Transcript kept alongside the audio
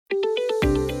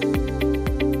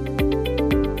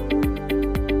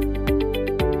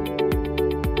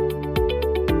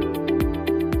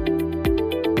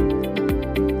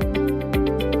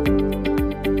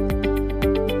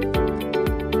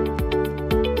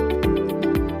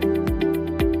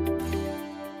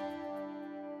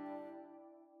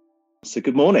So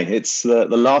good morning. It's the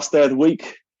last day of the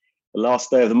week, the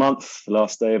last day of the month, the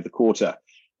last day of the quarter.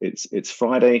 It's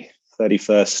Friday,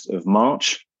 31st of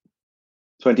March,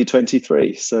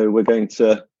 2023. So we're going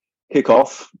to kick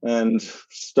off and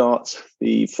start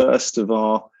the first of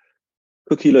our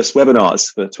cookieless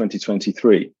webinars for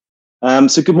 2023.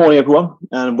 So good morning, everyone,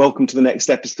 and welcome to the next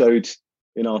episode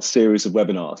in our series of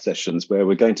webinar sessions where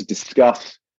we're going to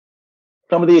discuss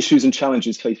some of the issues and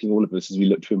challenges facing all of us as we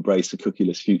look to embrace a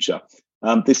cookieless future.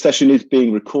 This session is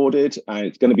being recorded and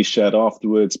it's going to be shared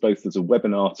afterwards, both as a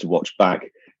webinar to watch back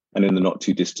and in the not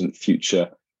too distant future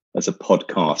as a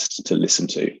podcast to listen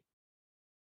to.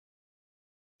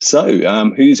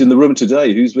 So who's in the room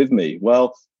today? Who's with me?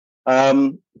 Well,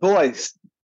 before I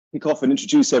kick off and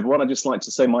introduce everyone, I'd just like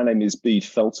to say my name is Bede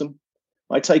Feltham.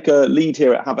 I take a lead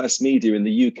here at Havas Media in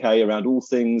the UK around all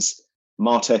things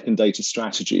MarTech and data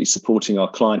strategy, supporting our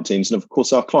client teams and, of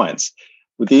course, our clients.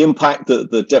 With the impact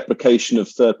that the deprecation of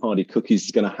third-party cookies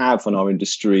is going to have on our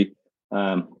industry,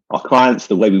 our clients,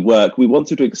 the way we work, we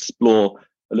wanted to explore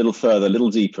a little further, a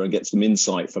little deeper, and get some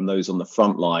insight from those on the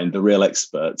front line, the real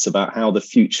experts, about how the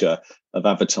future of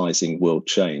advertising will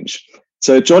change.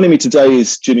 So joining me today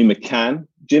is Jimmy McCann.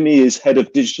 Jimmy is Head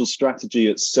of Digital Strategy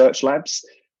at Search Labs.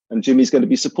 And Jimmy's going to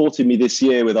be supporting me this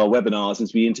year with our webinars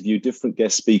as we interview different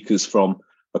guest speakers from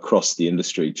across the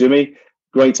industry. Jimmy,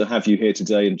 great to have you here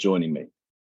today and joining me.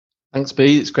 Thanks,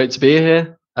 Bede. It's great to be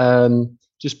here.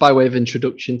 Just by way of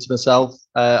introduction to myself,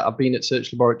 I've been at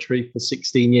Search Laboratory for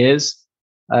 16 years.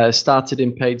 Started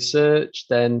in paid search,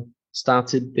 then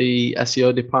started the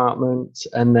SEO department,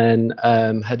 and then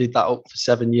headed that up for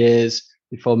 7 years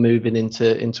before moving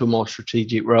into a more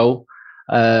strategic role.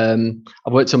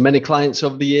 I've worked on many clients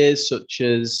over the years, such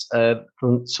as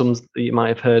from some that you might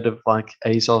have heard of, like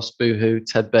ASOS, Boohoo,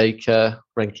 Ted Baker,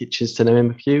 Wren Kitchens, to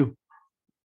name a few.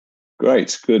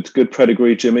 Great, good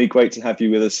pedigree, Jimmy. Great to have you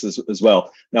with us as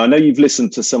well. Now, I know you've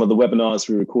listened to some of the webinars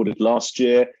we recorded last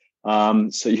year,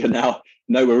 so you now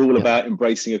know we're all about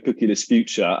embracing a cookieless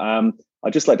future.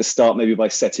 I'd just like to start maybe by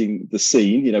setting the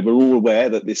scene. You know, we're all aware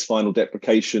that this final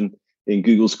deprecation in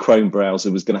Google's Chrome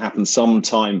browser was going to happen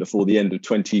sometime before the end of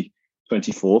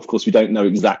 2024. Of course, we don't know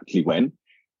exactly when.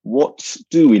 What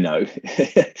do we know?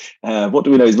 What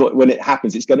do we know is when it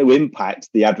happens, it's going to impact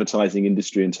the advertising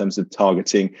industry in terms of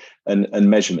targeting and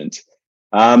measurement.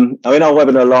 In our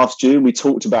webinar last June, we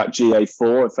talked about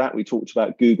GA4. In fact, we talked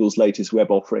about Google's latest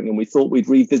web offering, and we thought we'd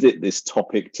revisit this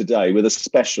topic today with a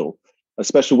special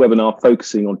webinar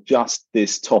focusing on just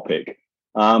this topic.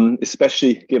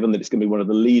 Especially given that it's going to be one of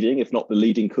the leading, if not the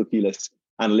leading, cookieless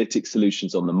analytics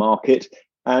solutions on the market.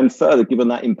 And further, given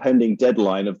that impending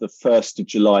deadline of the 1st of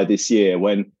July this year,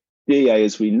 when GA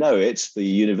as we know it, the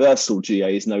universal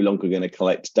GA, is no longer going to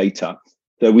collect data.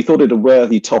 So we thought it a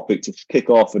worthy topic to kick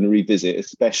off and revisit,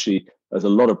 especially as a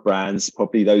lot of brands,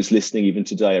 probably those listening even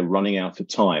today, are running out of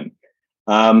time.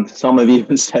 Some have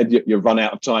even said you've run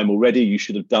out of time already. You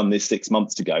should have done this 6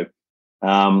 months ago.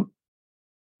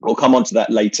 We'll come on to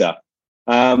that later.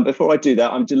 Before I do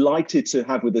that, I'm delighted to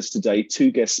have with us today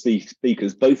two guest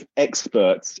speakers, both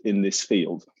experts in this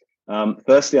field.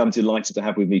 Firstly, I'm delighted to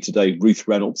have with me today Ruth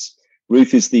Reynolds.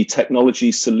 Ruth is the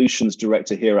Technology Solutions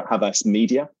Director here at Havas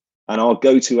Media and our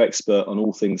go-to expert on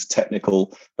all things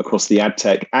technical across the ad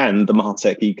tech and the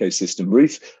MarTech ecosystem.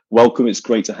 Ruth, welcome. It's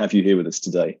great to have you here with us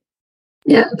today.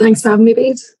 Yeah, thanks for having me,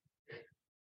 Bede.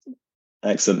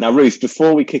 Excellent. Now, Ruth,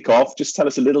 before we kick off, just tell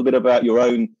us a little bit about your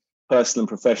own personal and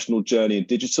professional journey in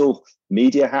digital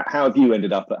media. How have you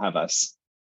ended up at Havas?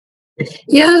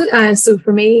 Yeah, so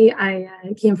for me, I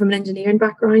came from an engineering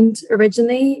background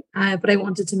originally, but I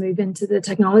wanted to move into the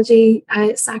technology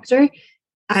sector.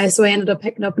 So I ended up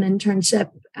picking up an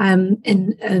internship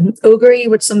in Ogre,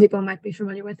 which some people might be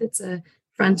familiar with. It's a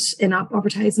French in-app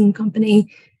advertising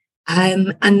company.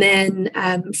 And then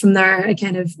from there, I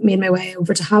kind of made my way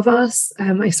over to Havas.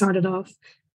 I started off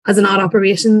as an ad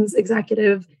operations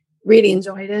executive, really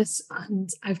enjoyed it. And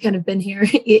I've kind of been here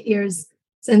 8 years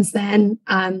since then.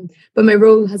 But my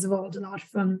role has evolved a lot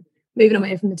from moving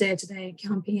away from the day-to-day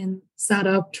campaign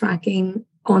setup, tracking,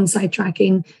 on-site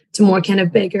tracking, to more kind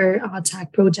of bigger ad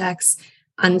tech projects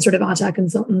and sort of ad tech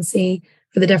consultancy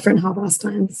for the different Havas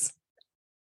clients.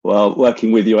 Well,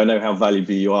 working with you, I know how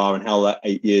valuable you are and how that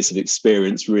 8 years of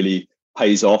experience really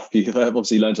pays off. You've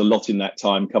obviously learned a lot in that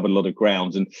time, covered a lot of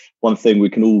ground. And one thing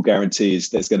we can all guarantee is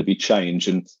there's going to be change.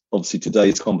 And obviously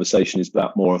today's conversation is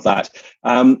about more of that.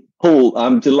 Paul,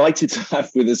 I'm delighted to have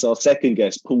with us our second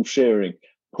guest, Paul Shearing.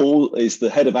 Paul is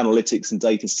the Head of Analytics and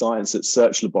Data Science at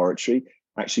Search Laboratory,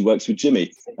 actually works with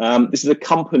Jimmy. This is a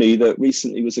company that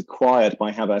recently was acquired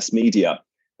by Havas Media.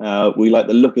 We like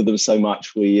the look of them so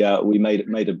much, we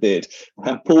made a bid.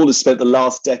 Paul has spent the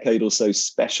last decade or so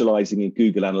specializing in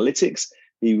Google Analytics.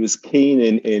 He was keen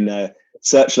in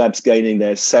Search Labs gaining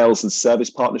their sales and service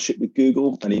partnership with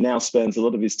Google, and he now spends a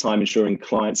lot of his time ensuring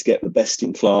clients get the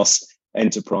best-in-class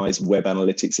enterprise web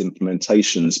analytics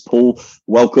implementations. Paul,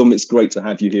 welcome. It's great to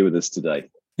have you here with us today.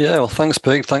 Yeah, well, thanks,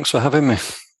 Pete. Thanks for having me.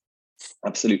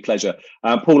 Absolute pleasure.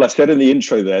 Paul, I said in the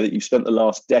intro there that you've spent the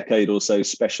last decade or so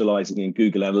specializing in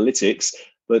Google Analytics,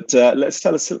 but let's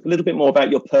tell us a little bit more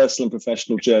about your personal and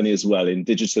professional journey as well in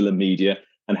digital and media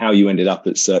and how you ended up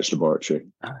at Search Laboratory.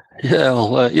 Yeah,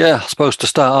 well, I suppose to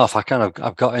start off,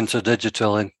 I've got into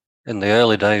digital in the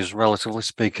early days, relatively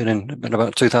speaking, in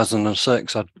about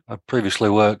 2006. I'd previously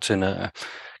worked in a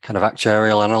kind of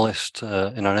actuarial analyst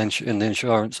in the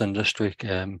insurance industry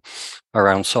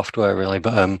around software, really.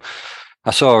 But I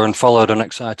saw and followed an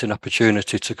exciting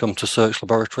opportunity to come to Search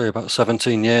Laboratory about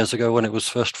 17 years ago when it was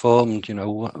first formed. You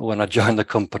know, when I joined the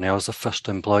company, I was the first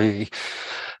employee.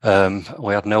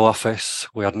 We had no office,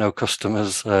 we had no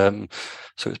customers.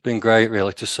 So it's been great,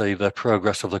 really, to see the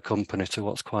progress of the company to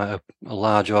what's quite a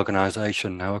large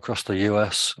organization now across the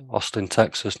US, Austin,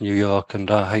 Texas, New York,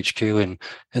 and our HQ in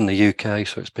the UK.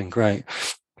 So it's been great.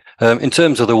 In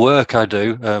terms of the work I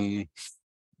do,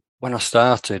 when I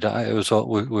started,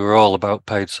 we were all about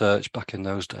paid search back in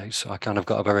those days. So I kind of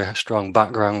got a very strong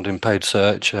background in paid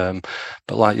search. But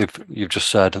like you've just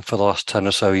said, for the last 10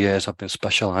 or so years, I've been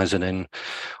specializing in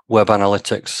web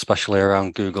analytics, especially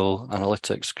around Google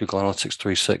Analytics, Google Analytics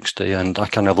 360. And I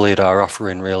kind of lead our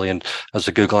offering really and as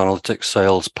a Google Analytics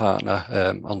sales partner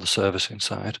on the servicing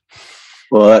side.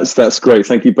 Well, that's great.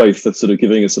 Thank you both for sort of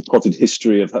giving us a potted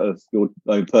history of your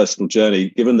own personal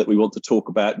journey. Given that we want to talk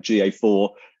about GA4,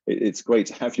 it's great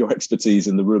to have your expertise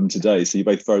in the room today. So you're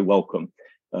both very welcome.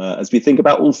 As we think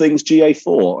about all things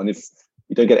GA4, and if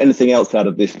you don't get anything else out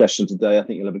of this session today, I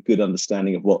think you'll have a good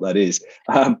understanding of what that is.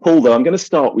 Paul, though, I'm going to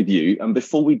start with you. And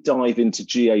before we dive into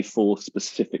GA4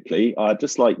 specifically, I'd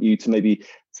just like you to maybe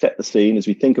set the scene as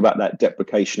we think about that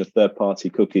deprecation of third-party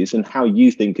cookies and how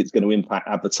you think it's going to impact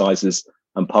advertisers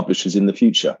and publishers in the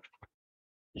future.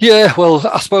 Yeah, well,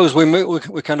 I suppose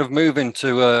we kind of move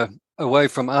into away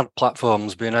from ad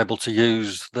platforms being able to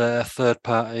use their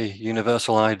third-party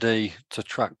universal ID to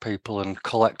track people and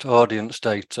collect audience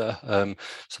data.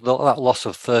 So that loss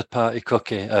of third-party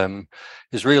cookie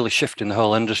is really shifting the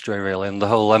whole industry, really, and the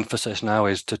whole emphasis now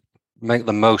is to make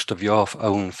the most of your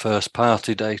own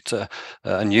first-party data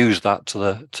and use that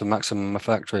to maximum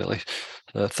effect, really.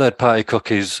 Third-party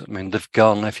cookies, I mean, they've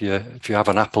gone. If you have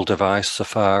an Apple device,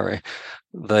 Safari,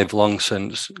 they've long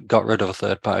since got rid of a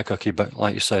third-party cookie. But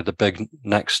like you say, the big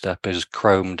next step is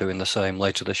Chrome doing the same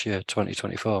later this year,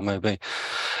 2024 maybe,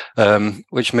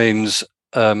 which means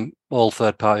all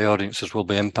third-party audiences will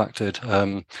be impacted.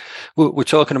 We're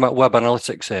talking about web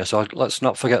analytics here, so let's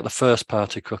not forget the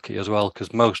first-party cookie as well,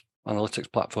 because most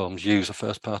analytics platforms use a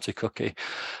first-party cookie,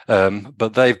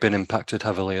 but they've been impacted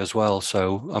heavily as well.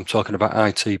 So I'm talking about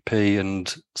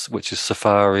ITP, which is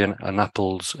Safari and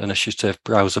Apple's initiative,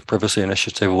 browser privacy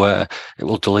initiative, where it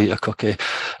will delete a cookie,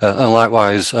 and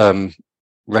likewise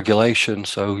regulation.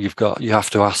 So you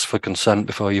have to ask for consent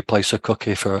before you place a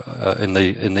cookie for in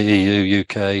the EU,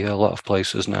 UK, a lot of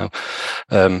places now.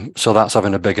 So that's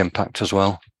having a big impact as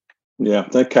well. Yeah.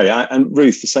 Okay. And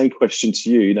Ruth, the same question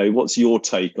to you. You know, what's your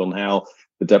take on how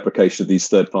the deprecation of these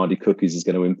third-party cookies is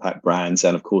going to impact brands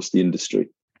and, of course, the industry?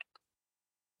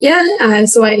 Yeah.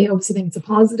 So I obviously think it's a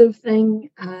positive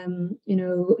thing. You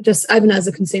know, just even as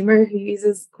a consumer who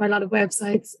uses quite a lot of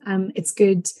websites, it's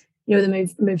good. You know,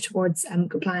 the move towards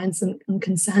compliance and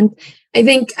consent. I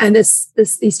think, and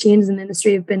these changes in the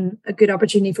industry have been a good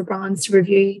opportunity for brands to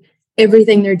review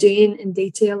everything they're doing in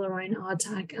detail around ad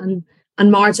tech and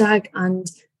MarTech and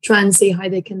try and see how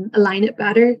they can align it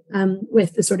better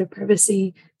with the sort of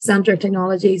privacy-centered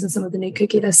technologies and some of the new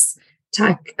cookieless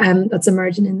tech that's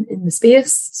emerging in the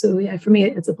space. So yeah, for me,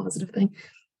 it's a positive thing.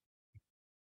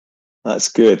 That's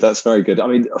good. That's very good. I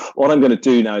mean, what I'm going to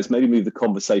do now is maybe move the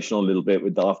conversation on a little bit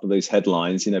after those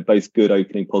headlines. You know, both good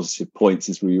opening positive points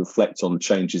as we reflect on the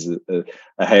changes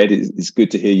ahead. It's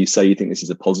good to hear you say you think this is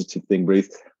a positive thing,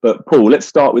 Ruth. But Paul, let's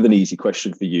start with an easy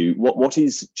question for you. What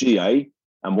is GA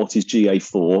and what is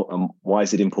GA4 and why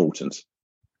is it important?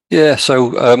 Yeah,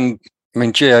 so I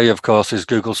mean, GA, of course, is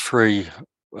Google's free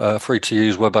to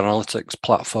use web analytics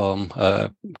platform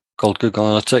called Google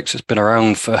Analytics. It's been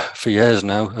around for years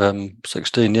now,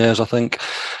 16 years, I think.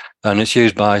 And it's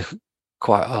used by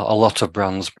quite a lot of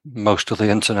brands, most of the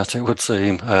internet, it would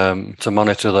seem, to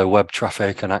monitor their web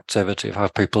traffic and activity of how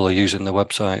people are using their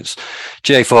websites.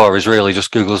 GA4 is really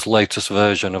just Google's latest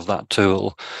version of that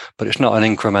tool, but it's not an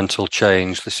incremental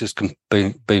change. This is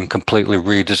being completely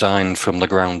redesigned from the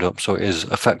ground up, so it is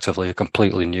effectively a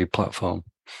completely new platform.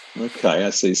 Okay, I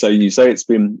see. So you say it's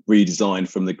been redesigned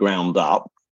from the ground up.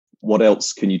 What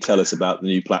else can you tell us about the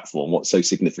new platform? What's so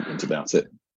significant about it?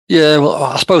 Yeah, well,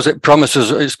 I suppose it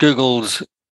promises, it's Google's,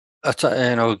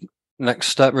 next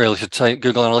step really to take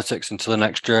Google Analytics into the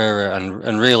next era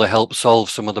and really help solve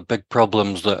some of the big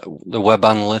problems that the web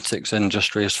analytics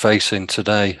industry is facing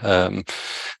today.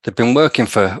 They've been working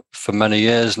for many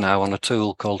years now on a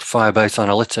tool called Firebase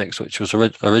Analytics, which was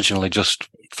originally just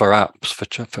for apps,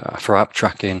 for app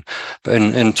tracking. But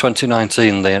in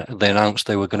 2019, they announced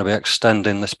they were going to be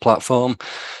extending this platform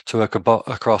to work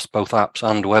across both apps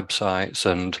and websites,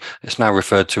 and it's now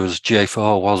referred to as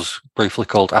GA4, was briefly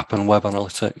called App and Web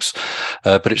Analytics.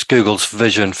 But it's Google's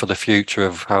vision for the future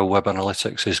of how web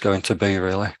analytics is going to be,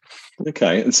 really.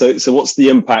 Okay, and so what's the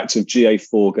impact of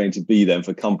GA4 going to be then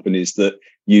for companies that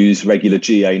use regular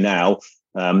GA now,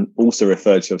 also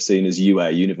referred to, I've seen, as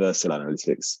UA, Universal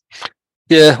Analytics?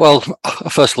 Yeah, well,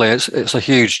 firstly, it's a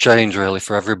huge change really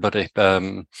for everybody,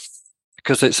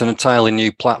 because it's an entirely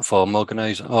new platform.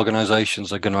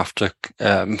 Organizations are going to have to,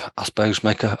 I suppose,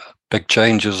 make a big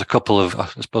changes. A couple of, I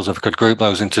suppose, if I could group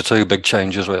those into two big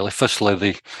changes really.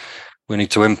 Firstly, we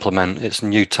need to implement its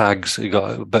new tags. You've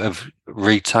got a bit of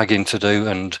re-tagging to do,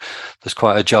 and there's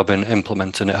quite a job in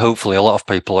implementing it. Hopefully, a lot of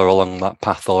people are along that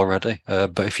path already,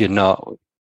 but if you're not,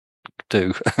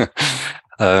 do.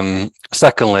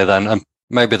 Secondly, then, and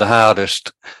maybe the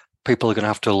hardest, people are going to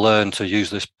have to learn to use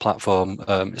this platform.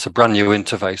 It's a brand new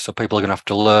interface, so people are going to have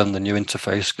to learn the new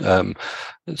interface.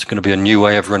 It's going to be a new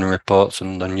way of running reports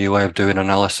and a new way of doing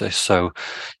analysis. So,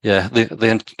 yeah,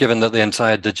 given that the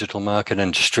entire digital marketing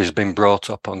industry has been brought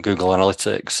up on Google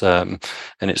Analytics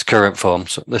in its current form,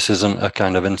 so this isn't a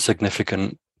kind of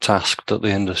insignificant task that the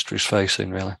industry is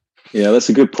facing, really. Yeah, that's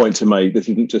a good point to make. This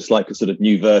isn't just like a sort of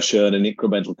new version and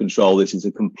incremental control. This is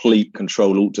a complete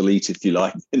control-alt-delete, if you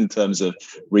like, in terms of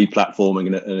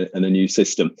replatforming and a new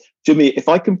system. Jimmy, if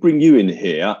I can bring you in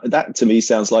here, that to me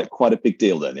sounds like quite a big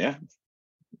deal then, yeah?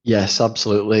 Yes,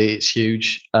 absolutely. It's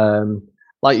huge.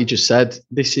 Like you just said,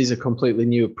 this is a completely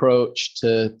new approach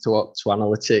to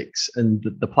analytics, and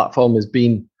the platform has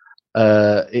been,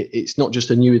 it's not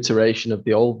just a new iteration of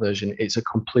the old version, it's a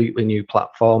completely new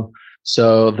platform.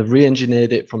 So they've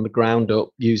re-engineered it from the ground up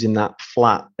using that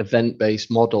flat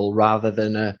event-based model rather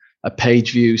than a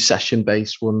page view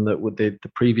session-based one that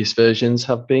the previous versions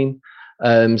have been.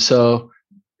 So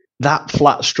that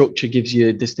flat structure gives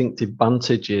you distinctive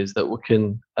advantages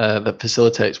that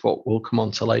facilitates what we'll come on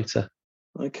to later.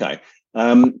 Okay.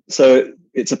 So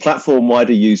it's a platform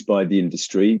widely used by the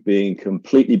industry, being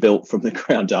completely built from the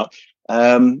ground up.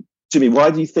 Jimmy,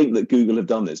 why do you think that Google have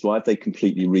done this? Why have they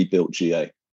completely rebuilt GA?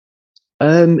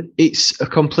 It's a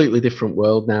completely different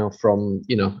world now from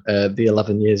the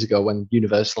 11 years ago when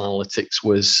Universal Analytics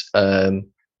was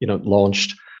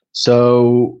launched.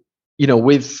 So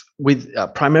with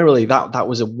primarily that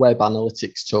was a web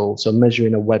analytics tool, so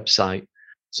measuring a website.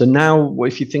 So now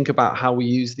if you think about how we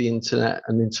use the internet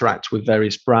and interact with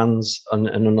various brands and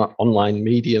online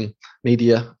media,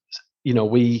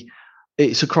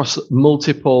 it's across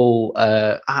multiple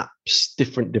apps,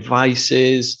 different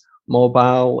devices,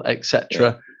 mobile,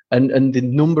 etc., and the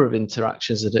number of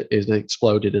interactions that it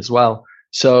exploded as well.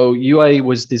 So UA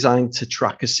was designed to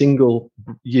track a single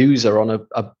user on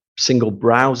a single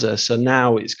browser. So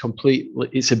now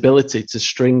its ability to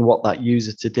string what that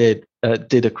user did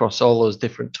across all those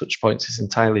different touch points is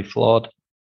entirely flawed.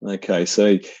 Okay,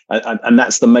 so and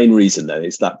that's the main reason then,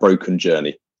 it's that broken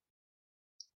journey.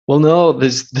 Well, no,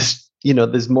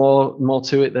 there's more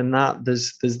to it than that.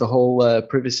 There's the whole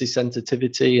privacy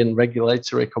sensitivity and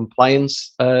regulatory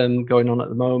compliance going on at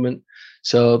the moment.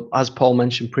 So as Paul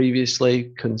mentioned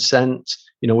previously, consent,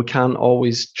 we can't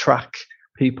always track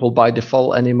people by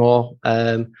default anymore.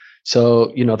 So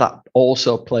that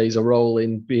also plays a role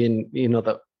in being,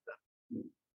 that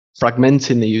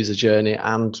fragmenting the user journey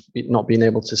and not being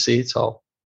able to see it all.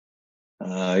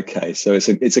 Okay, so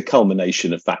it's a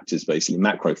culmination of factors, basically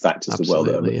macro factors as well,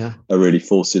 that are really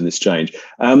forcing this change.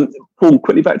 Paul,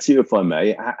 quickly back to you, if I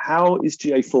may. How is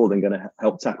GA4 then going to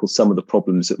help tackle some of the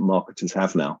problems that marketers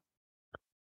have now?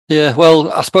 Yeah,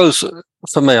 well, I suppose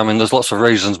for me, there's lots of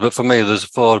reasons, but for me, there's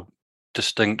 4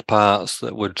 distinct parts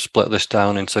that would split this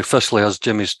down into. Firstly, as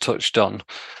Jimmy's touched on,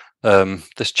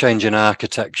 this change in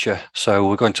architecture. So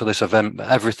we're going to this event.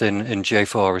 Everything in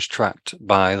GA4 is tracked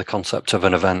by the concept of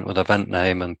an event with event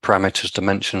name and parameters,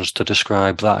 dimensions to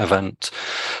describe that event.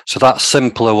 So that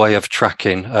simpler way of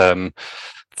tracking,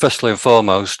 firstly and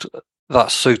foremost,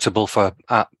 that's suitable for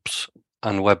apps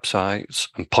and websites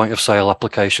and point of sale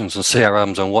applications and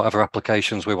CRMs and whatever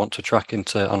applications we want to track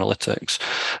into analytics.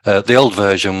 The old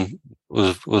version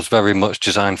was very much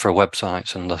designed for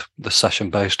websites and the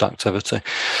session-based activity.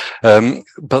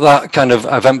 But that kind of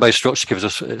event-based structure gives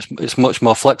us, it's much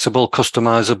more flexible,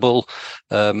 customizable,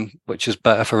 which is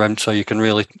better for them. So you can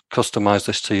really customize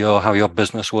this to how your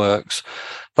business works.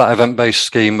 That event-based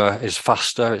schema is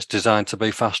faster. It's designed to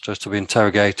be faster, to be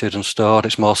interrogated and stored.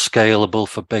 It's more scalable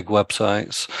for big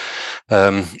websites.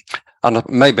 And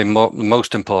maybe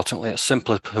most importantly, it's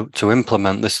simpler to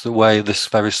implement this this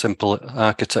very simple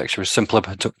architecture is simpler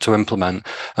to implement.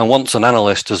 And once an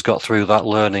analyst has got through that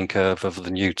learning curve of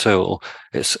the new tool,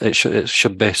 it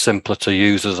should be simpler to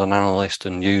use as an analyst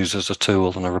and use as a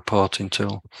tool and a reporting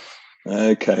tool.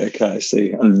 Okay, I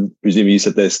see. And presumably you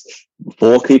said there's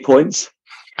 4 key points?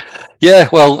 Yeah,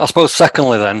 well, I suppose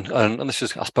secondly then, and this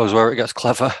is, I suppose, where it gets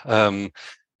clever,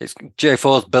 it's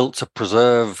GA4 is built to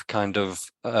preserve kind of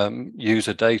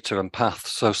user data and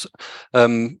paths. So,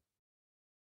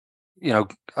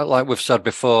 like we've said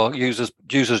before,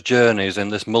 users' journeys in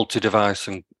this multi-device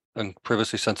and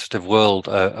privacy-sensitive world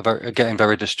are getting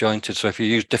very disjointed. So if you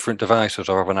use different devices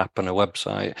or have an app and a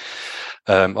website,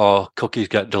 or cookies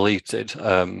get deleted,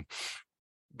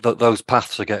 those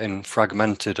paths are getting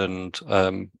fragmented, and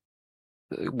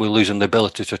we're losing the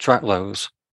ability to track those.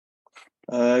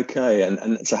 Okay,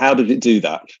 and so how did it do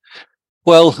that?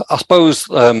 Well, I suppose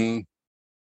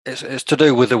it's to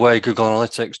do with the way Google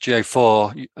Analytics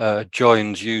GA4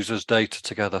 joins users' data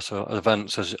together, so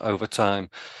events over time.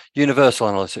 Universal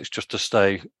Analytics, just to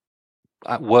stay,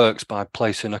 works by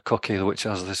placing a cookie which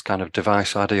has this kind of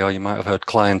device ID, or you might have heard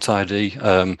client ID,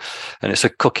 and it's a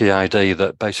cookie ID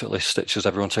that basically stitches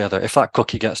everyone together. If that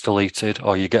cookie gets deleted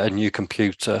or you get a new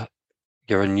computer,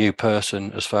 you're a new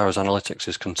person as far as analytics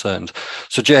is concerned.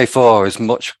 So GA4 is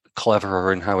much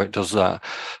cleverer in how it does that.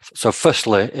 So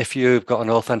firstly, if you've got an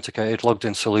authenticated logged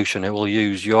in solution, it will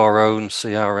use your own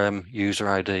CRM user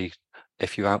ID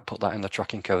if you output that in the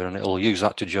tracking code, and it will use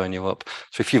that to join you up.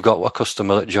 So if you've got a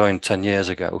customer that joined 10 years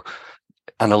ago,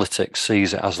 analytics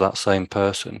sees it as that same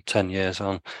person 10 years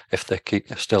on if they keep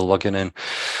still logging in.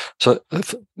 So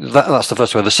that's the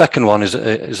first way. The second one is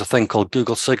a thing called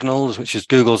Google Signals, which is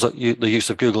the use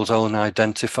of Google's own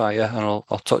identifier, and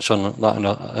I'll touch on that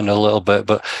in a little bit.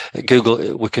 But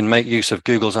we can make use of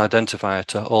Google's identifier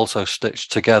to also stitch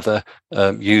together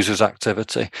users'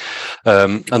 activity,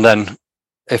 and then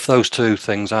if those two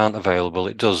things aren't available,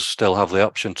 it does still have the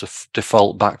option to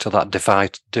default back to that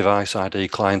device ID,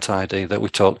 client ID that we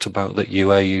talked about that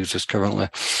UA uses currently.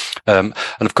 And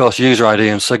of course, user ID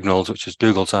and Signals, which is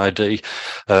Google's ID,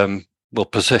 will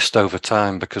persist over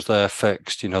time because they're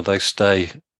fixed. They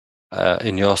stay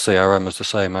in your CRM as the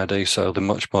same ID, so they're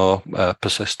much more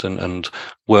persistent and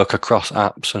work across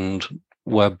apps and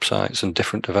websites and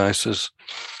different devices.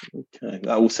 Okay,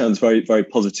 that all sounds very, very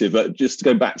positive. But just to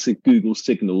go back to Google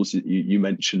Signals, you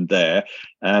mentioned there,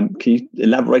 can you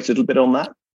elaborate a little bit on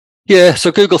that? Yeah,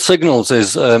 so Google Signals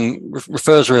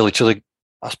refers really to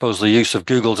the use of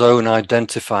Google's own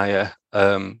identifier.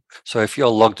 So if you're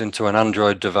logged into an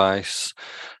Android device,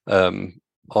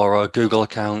 or a Google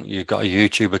account, you've got a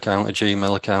YouTube account, a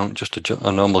Gmail account, just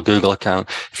a normal Google account.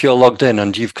 If you're logged in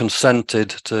and you've consented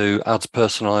to ads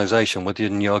personalization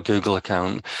within your Google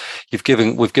account, we've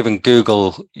given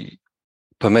Google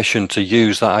permission to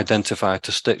use that identifier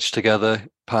to stitch together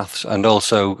paths and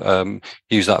also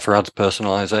use that for ads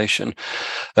personalization.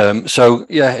 So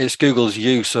yeah, it's Google's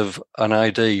use of an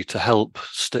ID to help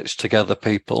stitch together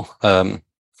people.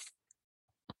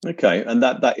 Okay, and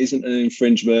that isn't an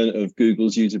infringement of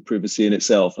Google's user privacy in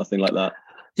itself, nothing like that?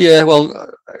 Yeah,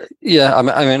 well, yeah,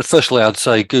 I mean, firstly, I'd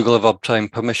say Google have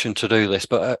obtained permission to do this,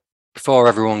 but before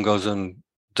everyone goes and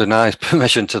denies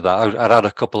permission to that, I'd add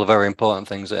a couple of very important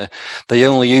things there. They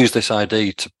only use this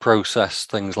ID to process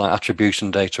things like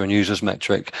attribution data and users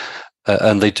metric,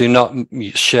 and they do not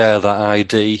share that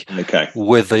ID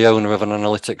with the owner of an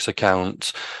analytics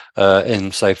account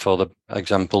in, say, for the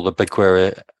example, the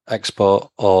BigQuery export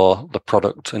or the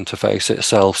product interface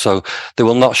itself. So they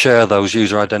will not share those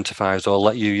user identifiers or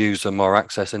let you use them or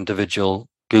access individual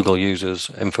Google users'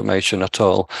 information at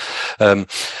all. The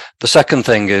second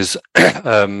thing is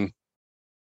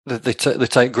they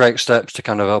take great steps to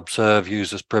kind of observe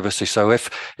users' privacy. So if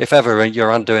ever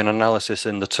you're doing analysis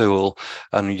in the tool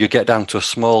and you get down to a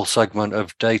small segment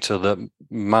of data that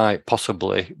might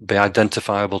possibly be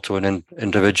identifiable to an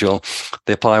individual,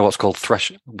 they apply what's called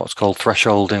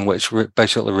thresholding, which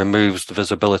basically removes the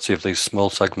visibility of these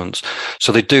small segments.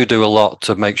 So they do a lot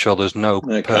to make sure there's no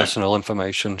personal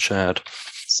information shared.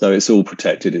 So it's all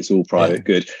protected. It's all private.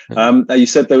 Yeah. Good. You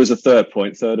said there was a third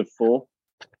point, third of four.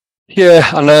 Yeah,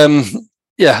 and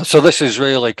so this is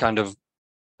really kind of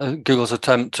Google's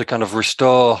attempt to kind of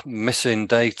restore missing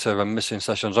data and missing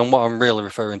sessions. And what I'm really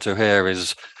referring to here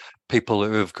is people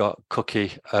who have got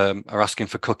cookie are asking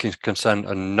for cookie consent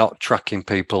and not tracking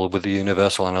people with the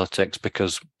universal analytics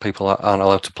because people aren't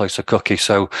allowed to place a cookie.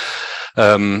 So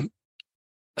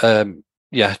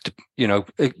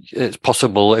it's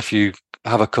possible if you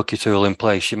have a cookie tool in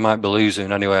place, you might be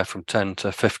losing anywhere from 10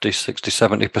 to 50, 60,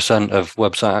 70% of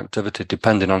website activity,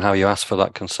 depending on how you ask for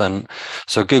that consent.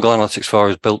 So Google Analytics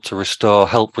 4 is built to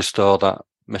help restore that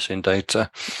missing data.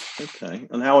 Okay.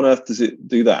 And how on earth does it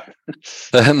do that?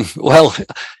 Well,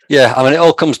 yeah, I mean, it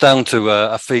all comes down to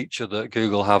a feature that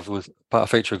Google have with part of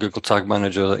a feature of Google Tag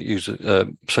Manager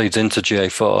that feeds into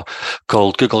GA4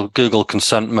 called Google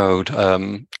Consent Mode,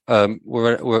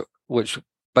 which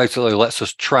basically lets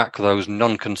us track those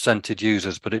non-consented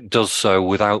users, but it does so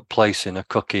without placing a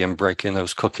cookie and breaking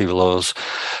those cookie laws.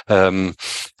 And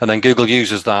then Google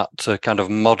uses that to kind of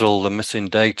model the missing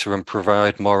data and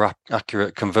provide more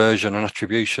accurate conversion and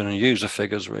attribution and user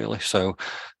figures, really. So,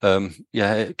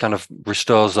 it kind of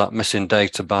restores that missing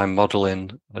data by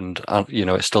modeling, and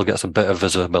it still gets a bit of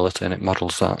visibility and it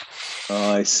models that.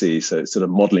 Oh, I see. So it's sort of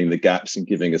modeling the gaps and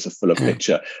giving us a fuller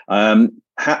picture.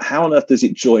 How on earth does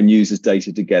it join users'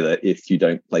 data together if you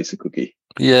don't place a cookie?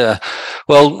 Yeah,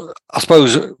 well, I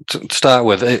suppose to start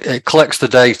with, it collects the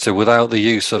data without the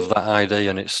use of that ID,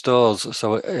 and it stores,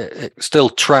 so it still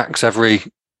tracks every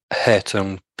hit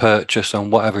and purchase on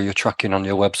whatever you're tracking on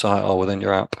your website or within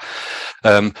your app.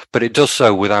 But it does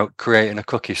so without creating a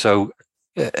cookie. So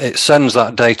it sends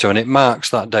that data and it marks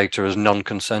that data as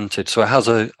non-consented. So it has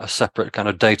a separate kind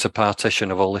of data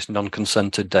partition of all this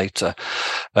non-consented data.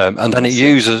 And then it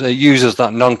uses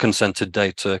that non-consented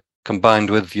data combined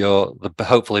with the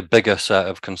hopefully bigger set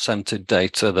of consented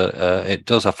data that it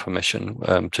does have permission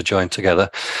to join together,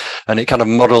 and it kind of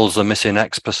models the missing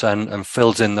X% and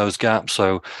fills in those gaps.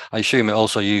 So I assume it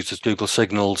also uses Google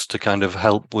Signals to kind of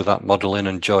help with that modeling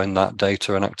and join that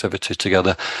data and activity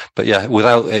together. But yeah,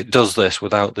 it does this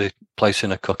without the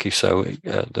placing a cookie, so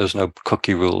there's no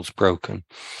cookie rules broken.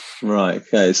 Right.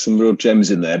 Okay. Some real gems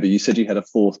in there. But you said you had a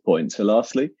fourth point. So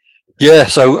lastly. Yeah,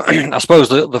 so I suppose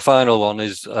the final one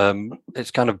is it's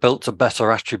kind of built to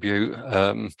better attribute.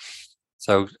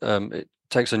 It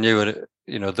takes a new,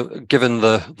 given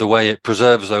the way it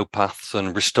preserves those paths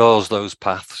and restores those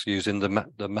paths using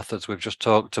the methods we've just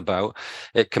talked about,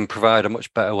 it can provide a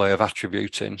much better way of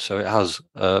attributing. So it has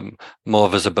more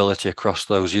visibility across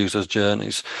those users'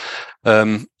 journeys.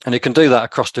 And it can do that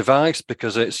across device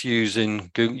because it's using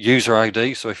user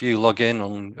ID. So if you log in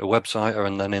on a website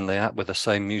and then in the app with the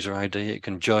same user ID, it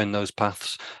can join those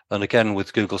paths. And again,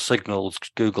 with Google Signals,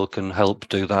 Google can help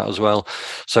do that as well.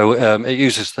 So it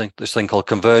uses this thing called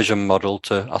conversion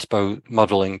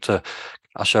modeling to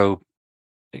show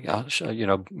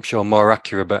more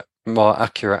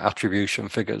accurate attribution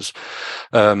figures.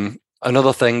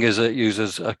 Another thing is it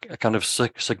uses a kind of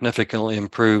significantly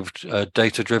improved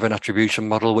data-driven attribution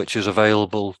model, which is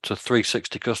available to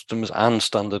 360 customers and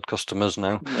standard customers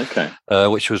now. Okay.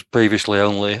 Which was previously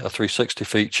only a 360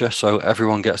 feature. So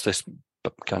everyone gets this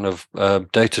kind of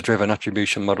data-driven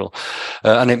attribution model.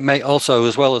 And it may also,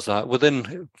 as well as that,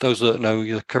 within those that know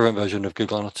the current version of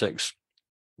Google Analytics,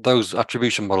 those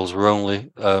attribution models were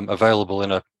only available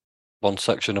in one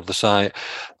section of the site.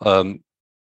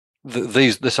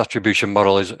 This attribution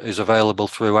model is available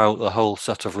throughout the whole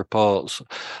set of reports,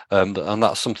 and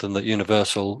that's something that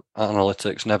Universal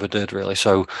Analytics never did really.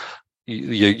 So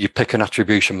you pick an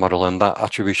attribution model, and that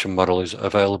attribution model is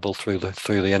available through the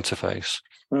interface.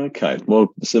 Okay,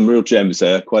 well, some real gems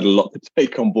there. Quite a lot to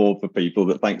take on board for people.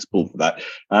 But thanks, Paul, for that.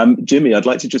 Jimmy, I'd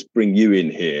like to just bring you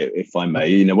in here, if I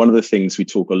may. One of the things we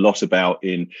talk a lot about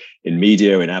in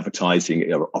media and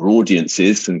advertising are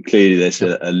audiences, and clearly there's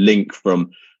a link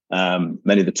from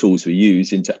many of the tools we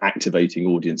use into activating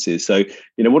audiences. So,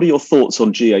 what are your thoughts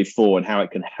on GA4 and how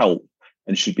it can help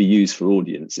and should be used for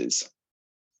audiences?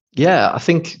 Yeah, I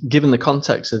think given the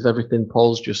context of everything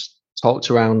Paul's just talked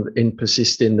around in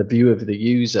persisting the view of the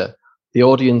user, the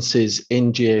audiences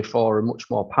in GA4 are much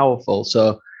more powerful.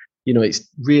 So it's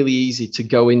really easy to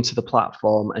go into the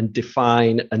platform and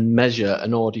define and measure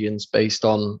an audience based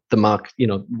on the market,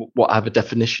 whatever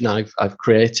definition I've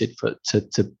created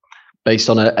to based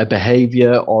on a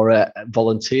behavior or a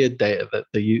volunteered data that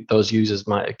those users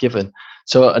might have given.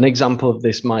 So an example of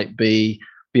this might be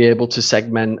able to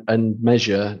segment and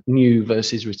measure new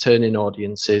versus returning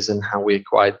audiences and how we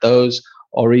acquired those,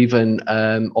 or even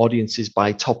audiences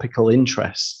by topical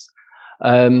interests.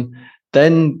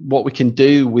 Then what we can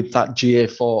do with that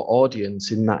GA4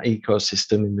 audience in that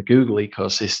ecosystem, in the Google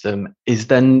ecosystem, is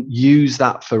then use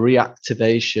that for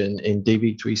reactivation in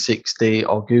DV360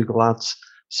 or Google Ads.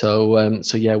 So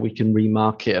yeah, we can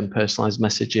remarket and personalize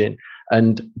messaging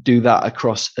and do that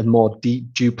across a more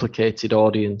duplicated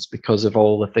audience because of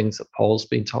all the things that Paul's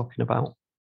been talking about.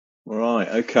 Right.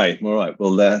 Okay. All right.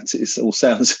 Well, it all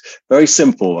sounds very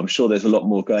simple. I'm sure there's a lot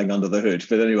more going under the hood.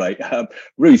 But anyway,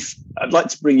 Ruth, I'd like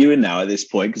to bring you in now at this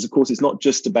point, because, of course, it's not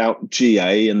just about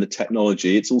GA and the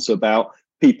technology. It's also about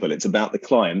people. It's about the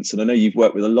clients. And I know you've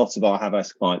worked with a lot of our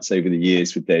Havas clients over the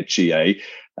years with their GA.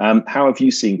 How have you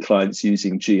seen clients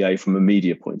using GA from a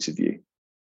media point of view?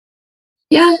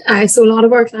 Yeah, so a lot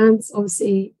of our clients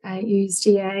obviously use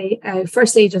GA,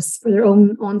 firstly, just for their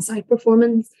own on-site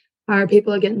performance. Are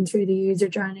people getting through the user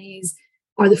journeys?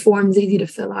 Are the forms easy to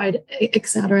fill out,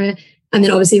 etc.? And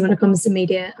then obviously when it comes to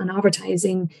media and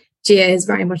advertising, GA is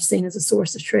very much seen as a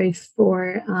source of truth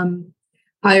for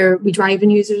how are we driving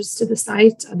users to the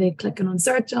site? Are they clicking on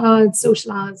search ads,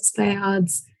 social ads, display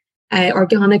ads,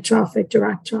 organic traffic,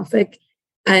 direct traffic?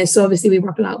 So obviously we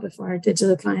work a lot with our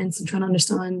digital clients and trying to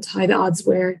understand how the ads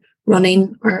we're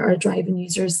running are driving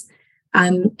users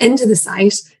into the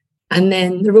site. And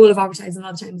then the role of advertising a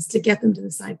lot of times is to get them to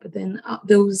the site, but then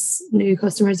those new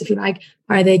customers, if you like,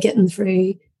 are they getting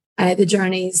through the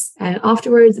journeys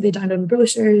afterwards? Are they downloading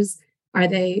brochures? Are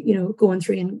they, going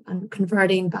through and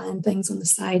converting, buying things on the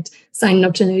site, signing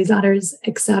up to newsletters,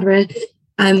 etc.?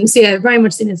 So yeah, very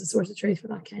much seen as a source of truth for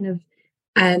that kind of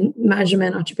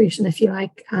measurement attribution, if you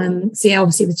like. So yeah,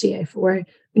 obviously with GA4,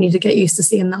 we need to get used to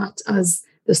seeing that as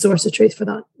the source of truth for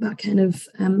that kind of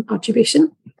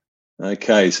attribution.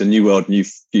 Okay, so new world, new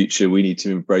future. We need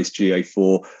to embrace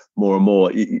GA4 more and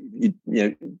more. If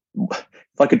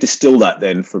I could distill that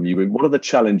then from you, what are the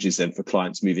challenges then for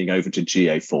clients moving over to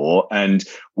GA4, and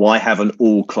why haven't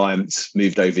all clients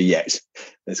moved over yet?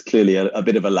 There's clearly a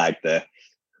bit of a lag there.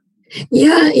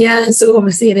 Yeah. So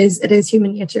obviously it is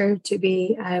human nature to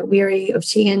be weary of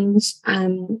change.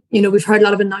 We've heard a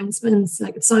lot of announcements,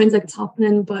 like it sounds like it's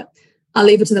happening, but I'll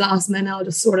leave it to the last minute. I'll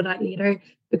just sort it out later,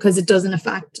 because it doesn't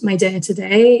affect my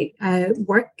day-to-day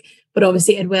work, but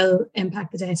obviously it will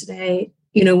impact the day-to-day.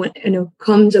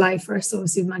 Come July 1st,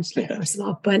 obviously we've managed to get first a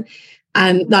lot, but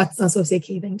that's obviously a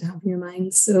key thing to have in your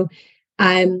mind. So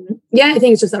I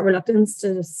think it's just that reluctance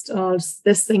to just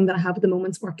this thing that I have at the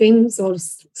moment's working, so I'll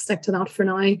just stick to that for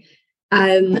now.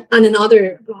 And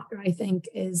another blocker, I think,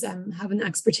 is having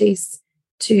expertise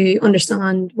to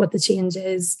understand what the change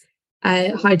is,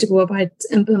 how to go about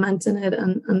implementing it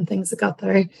and things that got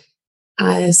there.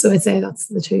 So I'd say that's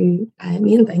the two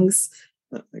main things.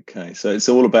 Okay, so it's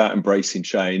all about embracing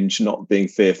change, not being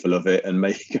fearful of it, and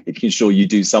making sure you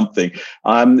do something.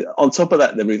 On top of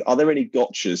that, then, Ruth, are there any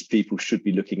gotchas people should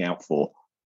be looking out for?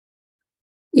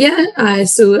 Yeah,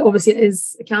 so obviously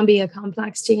it can be a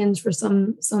complex change for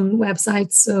some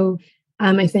websites. So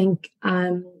I think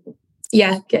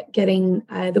getting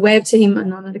the web team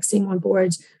and analytics team on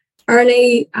board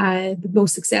early, the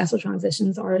most successful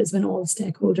transitions is when all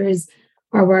stakeholders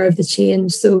are aware of the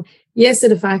change. So yes,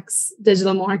 it affects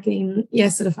digital marketing.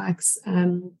 Yes, it affects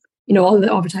all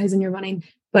the advertising you're running,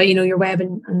 but your web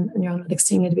and your analytics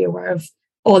team need to be aware of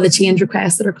all the change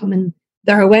requests that are coming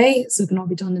their way, so it can all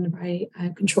be done in a very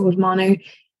controlled manner.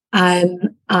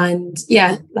 And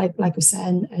yeah, like I was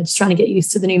saying, just trying to get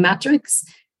used to the new metrics.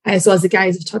 So as the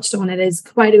guys have touched on, it is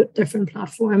quite a different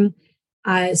platform.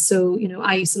 So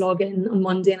I used to log in on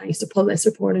Monday and I used to pull this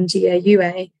report in GA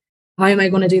UA. How am I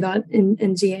going to do that in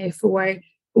GA4?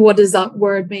 What does that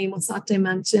word mean? What's that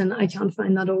dimension? I can't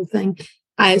find that old thing.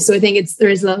 So I think there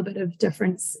is a little bit of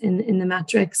difference in the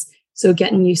metrics. So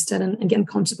getting used to it and getting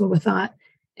comfortable with that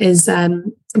is a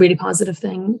really positive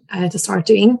thing to start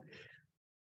doing.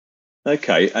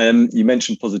 Okay, you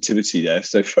mentioned positivity there.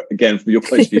 So again, from your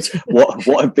point of view,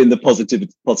 what have been the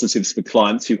positives for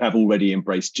clients who have already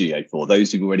embraced GA4,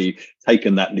 those who've already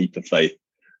taken that leap of faith?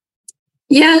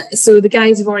 Yeah, so the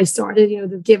guys have already started,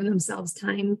 they've given themselves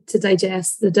time to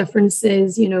digest the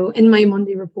differences, in my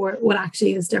Monday report, what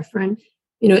actually is different.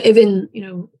 Even,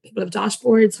 people have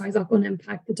dashboards, how is that going to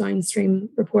impact the downstream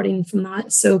reporting from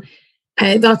that? So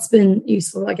That's been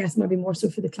useful, I guess, maybe more so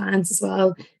for the clients as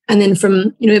well. And then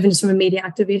from, even just from a media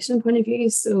activation point of view,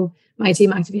 so my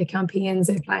team activate campaigns,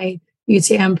 they apply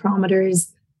UTM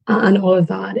parameters and all of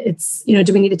that. It's,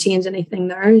 do we need to change anything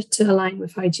there to align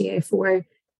with how GA4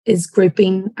 is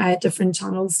grouping different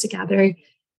channels together?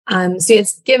 So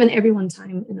it's given everyone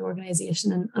time in the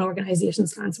organization and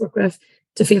organizations clients work with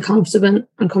to feel confident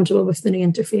and comfortable with the new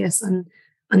interface and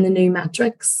the new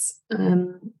metrics.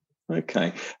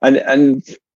 Okay. And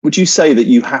would you say that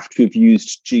you have to have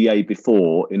used GA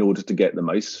before in order to get the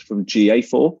most from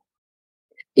GA4?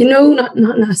 Not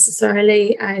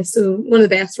necessarily. So one of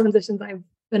the best transitions I've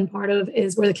been part of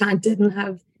is where the client didn't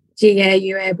have GA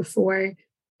UA before.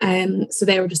 So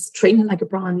they were just treating it like a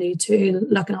brand new tool,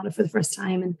 looking at it for the first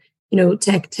time and,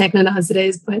 taking it as it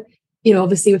is. But,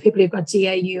 obviously with people who've got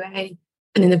GA UA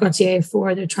and then they've got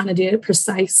GA4, they're trying to do it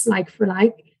precise like for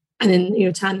like. And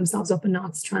then, tying themselves up in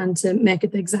knots, trying to make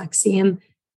it the exact same.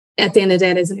 At the end of the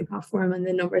day, it is a new platform and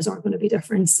the numbers aren't going to be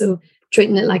different. So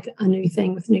treating it like a new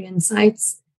thing with new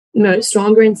insights,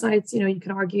 stronger insights, you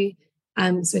could argue.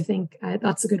 So I think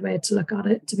that's a good way to look at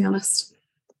it, to be honest.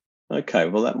 Okay,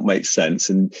 well, that makes sense.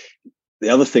 And the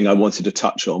other thing I wanted to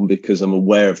touch on, because I'm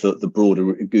aware of the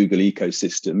broader Google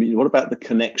ecosystem, what about the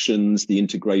connections, the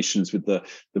integrations with the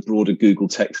broader Google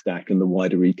tech stack and the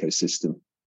wider ecosystem?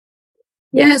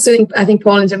 Yeah, so I think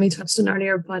Paul and Jimmy touched on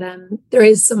earlier, but there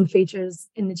is some features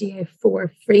in the GA4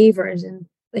 free version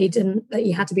that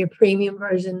you had to be a premium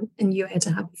version in UA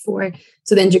to have before.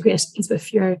 So the integrations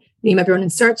with you might be running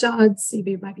search ads,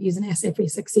 you might be using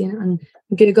SA360 and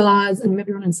Google ads, and you might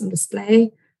be running some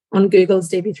display on Google's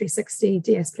DB360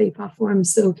 DSP platform.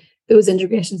 So those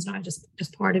integrations now are just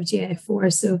part of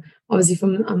GA4. So obviously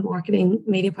from a marketing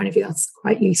media point of view, that's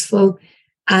quite useful.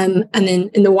 And then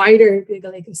in the wider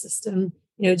Google ecosystem,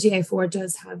 GA4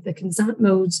 does have the consent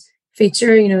mode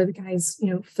feature, the guys,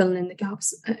 filling in the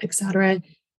gaps, etc.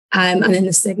 And then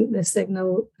the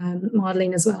signal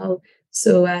modeling as well.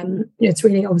 So it's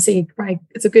really obviously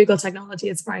it's a Google technology.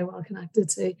 It's very well connected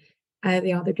to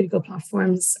the other Google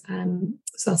platforms.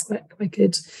 So that's quite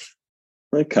good.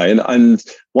 Okay, and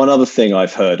one other thing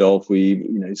I've heard of, we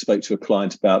spoke to a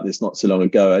client about this not so long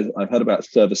ago. I've heard about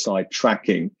server-side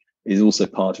tracking is also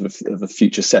part of a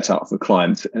future setup for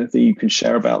clients. Anything you can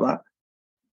share about that?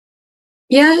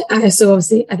 Yeah, so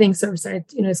obviously I think server-side,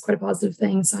 is quite a positive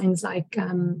thing. Sounds like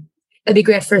it'd be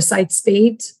great for site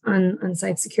speed and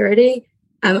site security.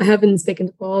 I have been speaking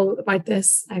to Paul about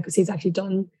this because he's actually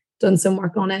done some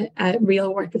work on it,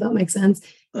 real work, if that makes sense.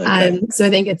 Okay. So I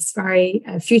think it's very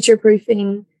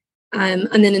future-proofing. And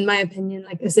then in my opinion,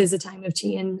 this is a time of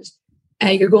change.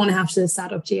 You're going to have to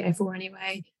set up GA4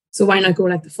 anyway. So why not go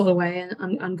the full way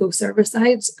and go server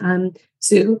side?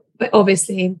 But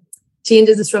obviously change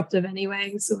is disruptive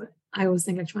anyway. So I always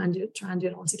think try and do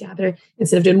it all together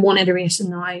instead of doing one iteration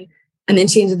now and then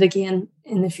change it again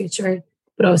in the future.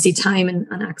 But obviously time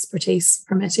and expertise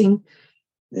permitting.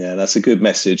 Yeah, that's a good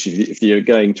message. If you're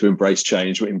going to embrace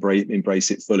change,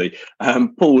 embrace it fully.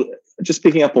 Paul, just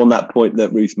picking up on that point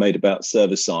that Ruth made about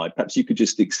server side, perhaps you could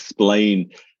just explain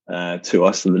to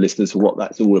us and the listeners what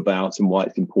that's all about and why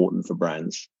it's important for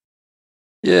brands.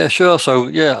 Yeah, sure. So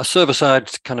a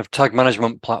server-side kind of tag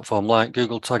management platform like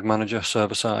Google Tag Manager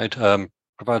server-side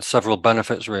provides several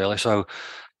benefits really. So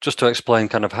just to explain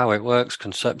kind of how it works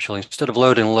conceptually, instead of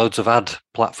loading loads of ad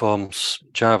platforms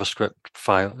JavaScript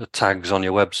file tags on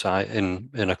your website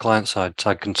in a client-side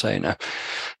tag container,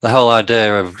 the whole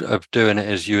idea of doing it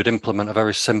is you would implement a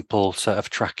very simple set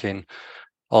of tracking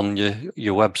on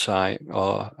your website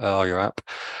or your app.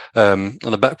 And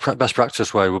the best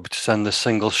practice way would be to send a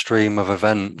single stream of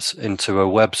events into a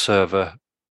web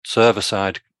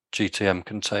server-side GTM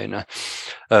container.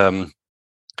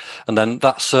 And then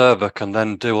that server can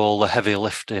then do all the heavy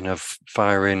lifting of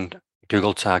firing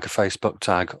Google tag, a Facebook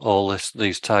tag, all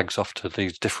these tags off to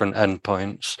these different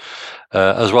endpoints,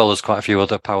 as well as quite a few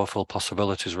other powerful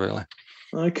possibilities, really.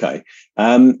 Okay.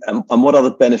 And what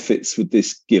other benefits would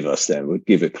this give us then, would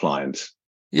give a client?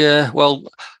 Yeah, well,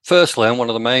 firstly, and one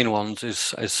of the main ones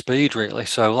is speed, really.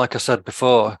 So like I said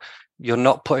before, you're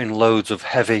not putting loads of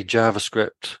heavy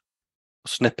JavaScript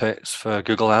snippets for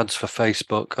Google Ads, for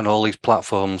Facebook and all these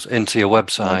platforms into your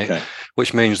website,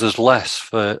 which means there's less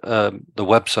for the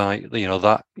website,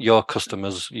 that your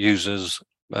customers, users,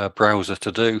 browser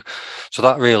to do. So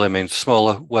that really means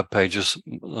smaller web pages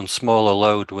and smaller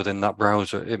load within that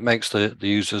browser. It makes the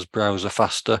user's browser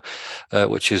faster,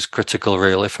 which is critical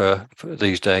really for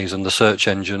these days. And the search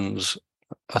engines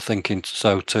are thinking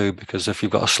so too, because if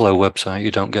you've got a slow website, you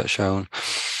don't get shown.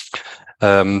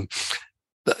 There's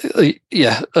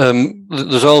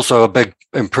also a big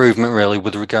improvement really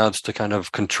with regards to kind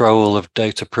of control of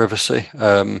data privacy,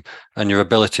 and your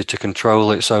ability to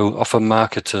control it. So often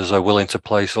marketers are willing to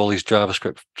place all these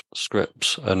JavaScript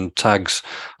scripts and tags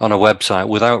on a website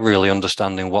without really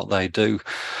understanding what they do.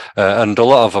 And a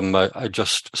lot of them are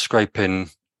just scraping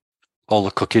all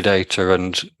the cookie data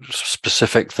and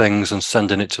specific things and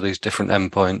sending it to these different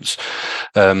endpoints.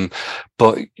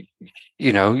 But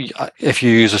if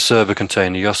you use a server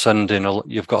container,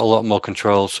 you've got a lot more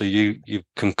control. So you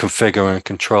can configure and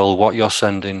control what you're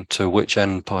sending to which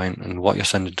endpoint, and what you're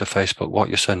sending to Facebook, what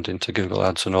you're sending to Google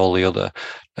Ads, and all the other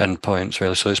endpoints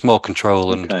really. So it's more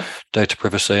control and data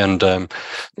privacy, and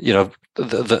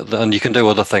and you can do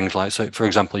other things like, so for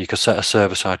example, you could set a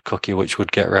server-side cookie which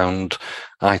would get around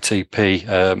ITP,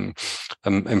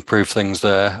 and improve things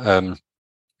there. And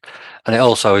it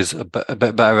also is a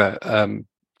bit better at,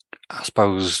 I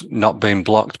suppose, not being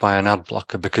blocked by an ad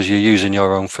blocker, because you're using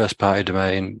your own first-party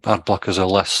domain. Ad blockers are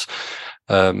less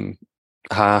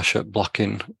harsh at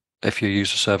blocking if you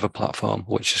use a server platform,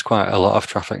 which is quite a lot of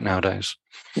traffic nowadays.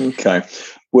 Okay,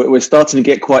 we're starting to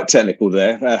get quite technical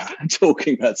there,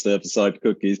 talking about server-side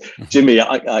cookies. Jimmy,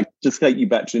 I just take you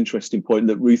back to an interesting point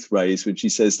that Ruth raised, when she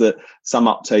says that some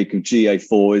uptake of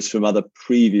GA4 is from other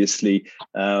previously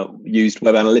used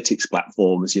web analytics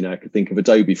platforms. I could think of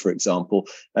Adobe, for example.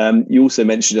 You also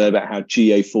mentioned about how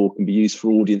GA4 can be used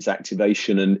for audience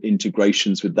activation and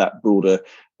integrations with that broader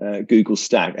Google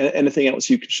stack. Anything else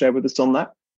you could share with us on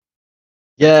that?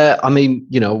 Yeah, I mean,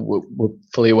 we're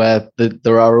fully aware that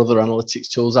there are other analytics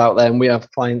tools out there, and we have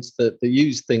clients that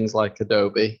use things like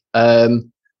Adobe. A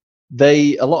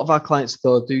lot of our clients,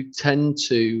 though, do tend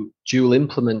to dual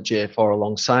implement GA4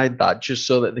 alongside that, just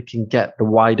so that they can get the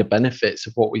wider benefits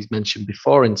of what we've mentioned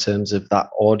before in terms of that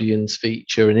audience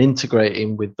feature and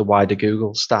integrating with the wider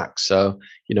Google stack. So,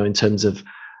 in terms of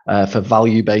for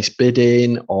value-based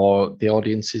bidding, or the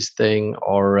audiences thing,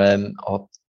 or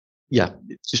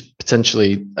just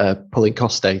potentially pulling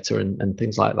cost data and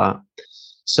things like that.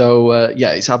 So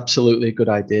it's absolutely a good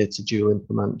idea to dual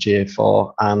implement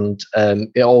GA4, and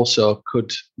it also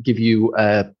could give you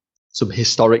some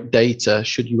historic data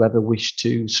should you ever wish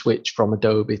to switch from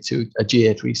Adobe to a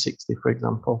GA360, for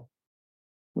example.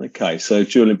 Okay, so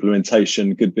dual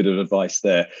implementation, good bit of advice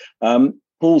there.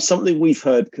 Paul, something we've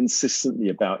heard consistently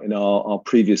about in our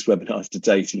previous webinars to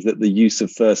date is that the use of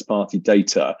first-party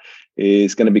data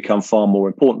is going to become far more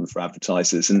important for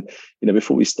advertisers. And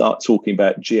before we start talking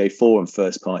about GA4 and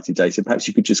first-party data, perhaps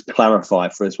you could just clarify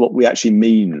for us what we actually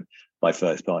mean by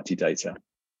first-party data.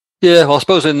 Yeah, well, I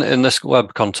suppose in this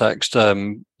web context,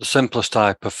 the simplest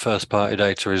type of first-party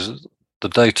data is the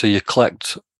data you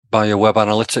collect by your web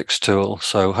analytics tool.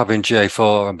 So having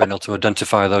GA4 and being able to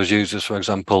identify those users, for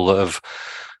example, that have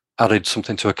added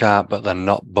something to a cart but then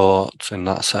not bought in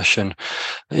that session,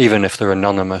 even if they're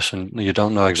anonymous and you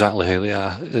don't know exactly who they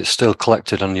are, it's still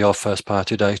collected on your first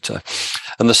party data.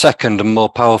 And the second and more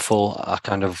powerful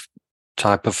kind of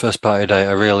type of first party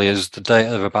data really is the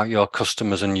data about your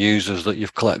customers and users that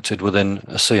you've collected within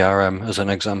a CRM, as an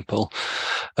example.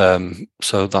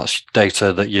 So that's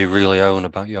data that you really own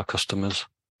about your customers.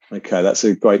 Okay, that's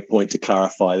a great point to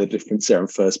clarify the difference there in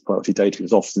first-party data,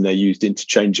 because often they're used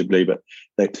interchangeably, but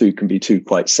they too can be two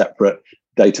quite separate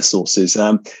data sources.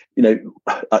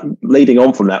 Leading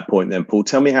on from that point then, Paul,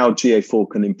 tell me how GA4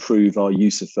 can improve our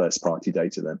use of first-party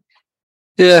data then.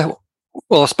 Yeah,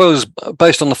 well, I suppose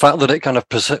based on the fact that it kind of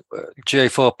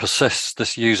GA4 persists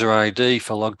this user ID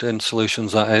for logged in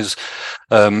solutions, that is,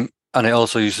 and it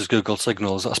also uses Google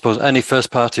Signals. I suppose any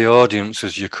first-party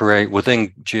audiences you create within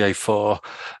GA4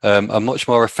 are much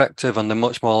more effective, and they're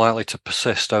much more likely to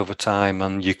persist over time,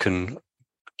 and you can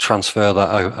transfer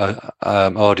that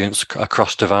audience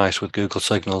across device with Google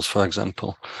Signals, for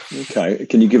example. Okay,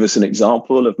 can you give us an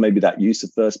example of maybe that use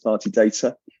of first-party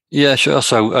data? Yeah, sure.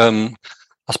 So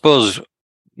I suppose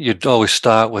you'd always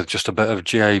start with just a bit of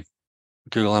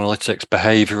Google Analytics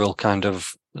behavioral kind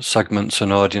of segments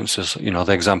and audiences.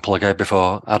 The example I gave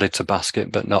before, added to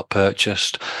basket but not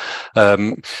purchased. But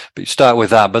you start with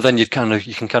that, but then you can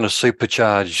kind of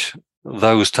supercharge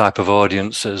those type of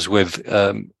audiences with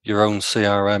your own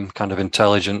CRM kind of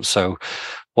intelligence. So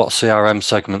what CRM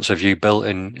segments have you built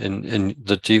in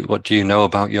what do you know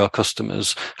about your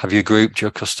customers? Have you grouped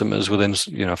your customers within,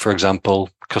 for example,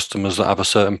 customers that have a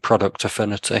certain product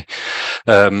affinity?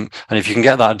 And if you can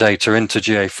get that data into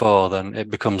GA4, then it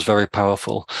becomes very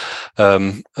powerful.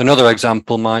 Another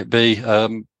example might be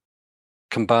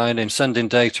combining, sending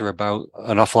data about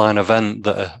an offline event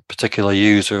that a particular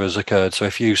user has occurred. So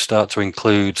if you start to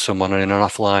include someone in an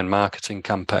offline marketing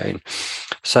campaign,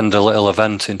 send a little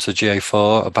event into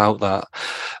GA4 about that,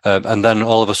 and then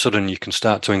all of a sudden you can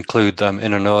start to include them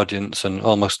in an audience and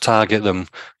almost target them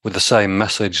with the same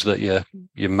message that your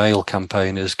mail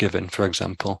campaign is giving, for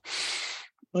example.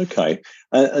 Okay.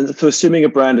 And so assuming a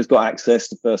brand has got access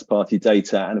to first-party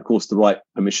data and, of course, the right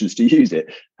permissions to use it,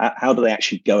 how do they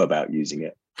actually go about using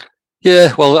it?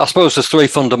 Yeah, well, I suppose there's three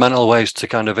fundamental ways to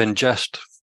kind of ingest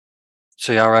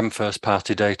CRM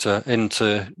first-party data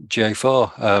into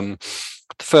GA4.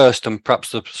 The first and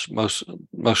perhaps the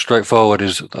most straightforward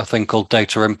is a thing called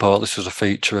data import. This is a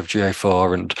feature of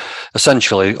GA4, and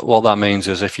essentially what that means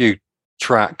is if you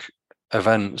track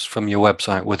events from your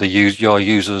website with your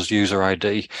user's user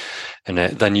ID in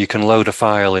it, then you can load a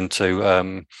file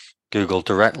into Google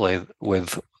directly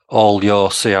with all your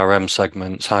CRM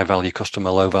segments, high value customer,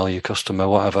 low value customer,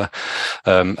 whatever,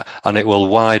 and it will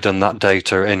widen that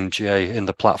data in GA in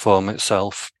the platform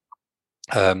itself.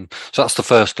 So that's the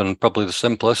first and probably the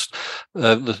simplest.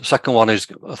 The second one is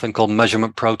a thing called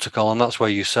measurement protocol, and that's where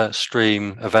you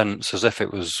stream events as if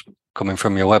it was coming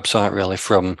from your website, really,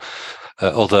 from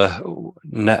other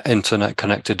internet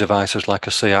connected devices like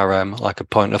a CRM, like a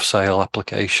point of sale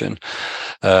application,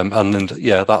 and then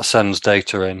that sends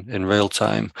data in real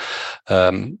time.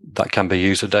 That can be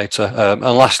user data, and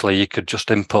lastly, you could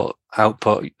just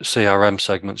output CRM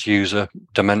segments, user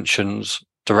dimensions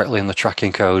directly in the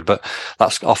tracking code, but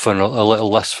that's often a little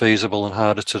less feasible and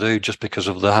harder to do just because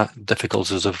of the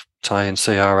difficulties of tying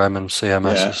CRM and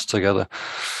CMSs together.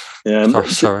 Yeah,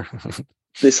 sorry.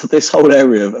 This whole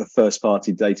area of first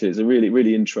party data is a really,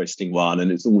 really interesting one,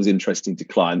 and it's always interesting to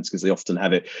clients because they often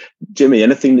have it. Jimmy,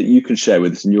 anything that you can share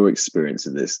with us in your experience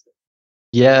of this?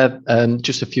 Yeah,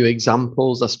 just a few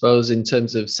examples, I suppose, in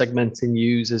terms of segmenting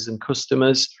users and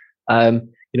customers.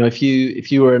 If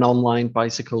you were an online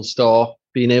bicycle store,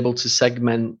 being able to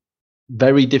segment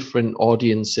very different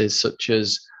audiences such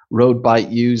as road bike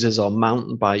users or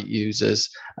mountain bike users,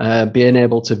 being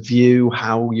able to view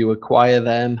how you acquire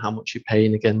them, how much you're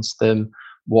paying against them,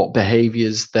 what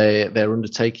behaviors they're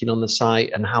undertaking on the site,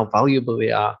 and how valuable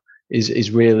they are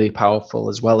is really powerful,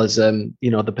 as well as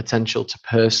the potential to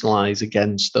personalize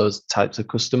against those types of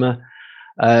customer.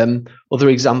 Other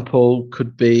example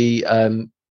could be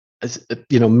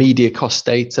media cost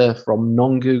data from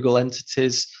non-Google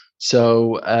entities.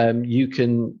 So you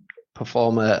can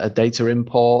perform a data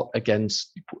import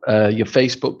against your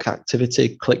Facebook activity,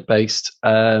 click-based,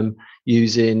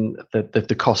 using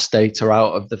the cost data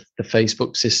out of the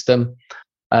Facebook system,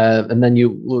 and then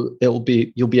you'll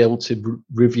be able to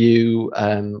review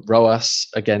ROAS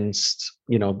against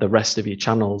the rest of your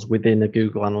channels within a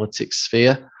Google Analytics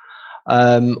sphere.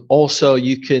 Also,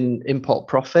 you can import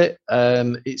profit.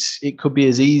 It could be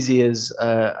as easy as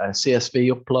a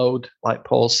CSV upload, like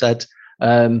Paul said,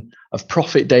 of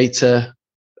profit data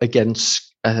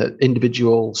against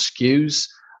individual SKUs.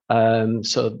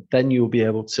 So then you'll be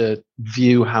able to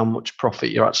view how much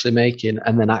profit you're actually making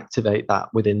and then activate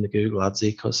that within the Google Ads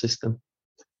ecosystem.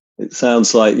 It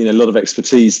sounds like a lot of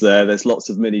expertise there. There's lots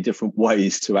of many different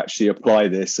ways to actually apply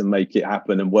this and make it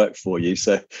happen and work for you.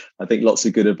 So I think lots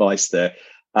of good advice there.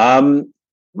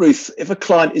 Ruth, if a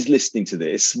client is listening to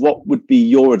this, what would be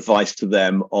your advice to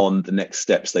them on the next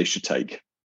steps they should take?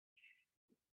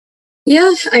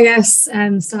 Yeah, I guess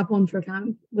step one for a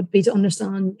client would be to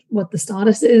understand what the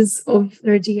status is of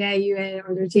their GA, UA,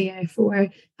 or their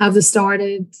GA4. Have they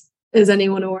started? Is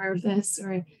anyone aware of this?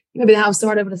 Or maybe they have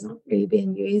started, but it's not really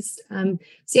being used. So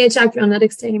yeah, check your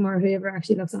analytics team or whoever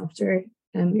actually looks after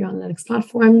your analytics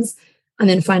platforms, and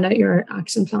then find out your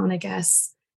action plan, I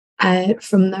guess,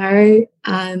 from there.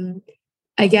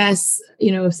 I guess,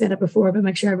 I've said it before, but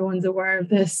make sure everyone's aware of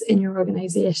this in your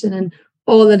organization and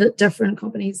all the different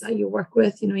companies that you work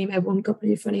with. You may have one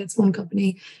company for finance, one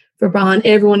company for brand.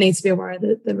 Everyone needs to be aware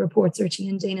that the reports are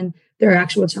changing and their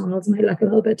actual channels might look a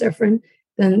little bit different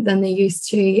than they used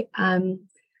to. And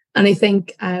I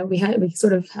think we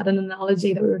sort of had an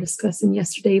analogy that we were discussing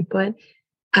yesterday, but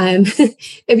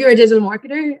if you're a digital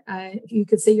marketer, if you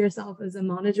could see yourself as a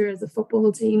manager, as a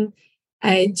football team,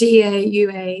 GA,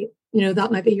 UA,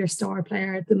 that might be your star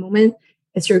player at the moment.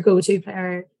 It's your go-to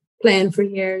player, playing for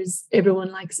years.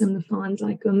 Everyone likes him, the fans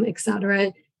like him,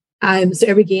 etc. So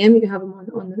every game you have him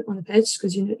on the pitch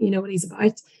because you know what he's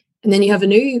about. And then you have a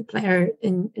new player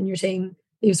in your team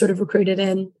that you've sort of recruited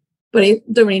in, but you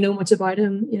don't really know much about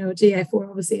him. GA4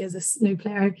 obviously is this new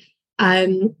player.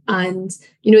 And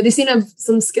they seem to have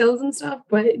some skills and stuff,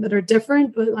 but that are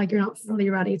different, but like you're not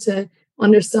fully ready to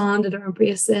understand it or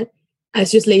embrace it. So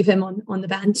just leave him on the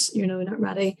bench, not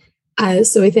ready.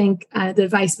 So I think the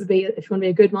advice would be, if you want to be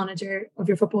a good manager of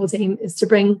your football team, is to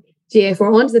bring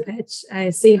GA4 onto the pitch,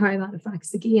 see how that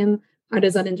affects the game, how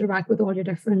does that interact with all your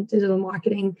different digital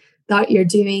marketing that you're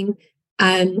doing.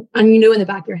 And in the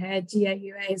back of your head, GA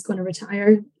is going to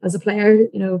retire as a player,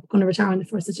 going to retire on the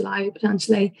 1st of July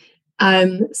potentially.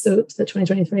 So it's the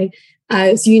 2023.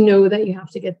 So that you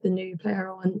have to get the new player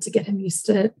on to get him used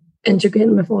to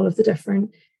integrating with all of the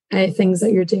different things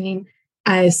that you're doing.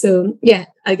 So yeah,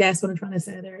 I guess what I'm trying to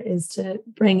say there is to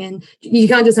bring in, you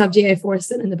can't just have GA4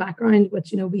 sitting in the background,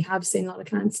 which we have seen a lot of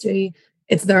clients do.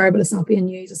 It's there, but it's not being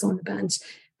used, it's on the bench.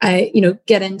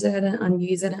 Get into it and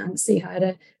use it and see how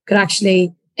it could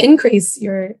actually increase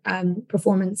your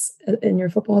performance in your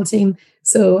football team.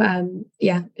 So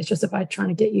it's just about trying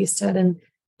to get used to it and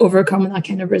overcoming that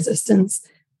kind of resistance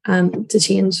to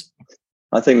change.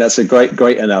 I think that's a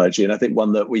great analogy, and I think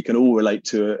one that we can all relate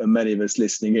to, and many of us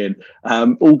listening in.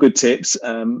 All good tips.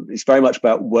 It's very much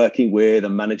about working with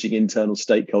and managing internal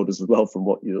stakeholders as well, from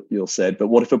what you said. But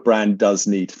what if a brand does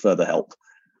need further help?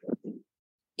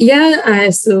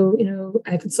 Yeah, so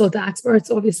consult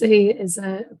experts obviously is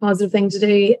a positive thing to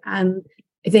do. I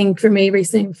think for me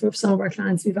recently, for some of our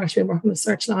clients, we've actually been working with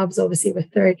Search Labs, obviously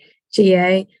with their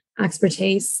GA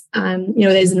expertise. It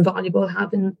is invaluable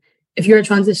having, if you're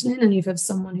transitioning and you have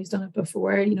someone who's done it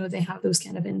before, they have those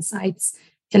kind of insights,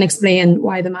 can explain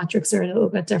why the metrics are a little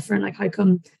bit different, like how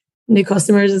come new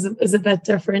customers is a bit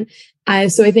different.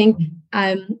 So I think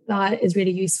that is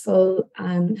really useful,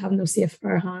 having those safe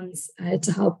pair of hands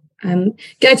to help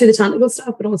get to the technical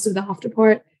stuff, but also the after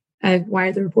part, why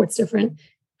are the reports different.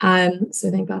 So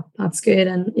I think that's good.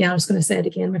 And yeah, I'm just going to say it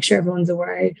again, make sure everyone's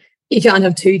aware. You can't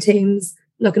have two teams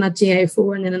looking at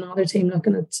GA4 and then another team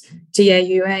looking at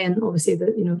GAUA, and obviously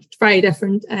very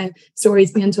different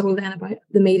stories being told then about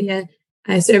the media.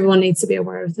 So everyone needs to be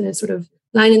aware of the sort of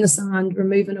line in the sand. We're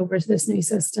moving over to this new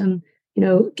system.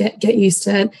 Get used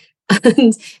to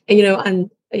it,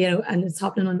 and it's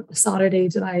happening on Saturday,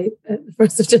 July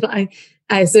 1st of July.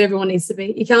 So everyone needs to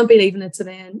be. You can't be leaving it to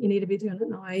then. You need to be doing it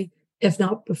now, if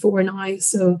not before now.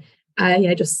 So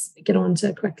just get on to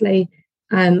it quickly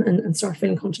and start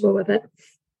feeling comfortable with it.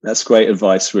 That's great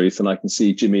advice, Ruth, and I can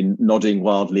see Jimmy nodding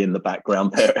wildly in the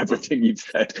background there, everything you've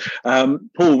said.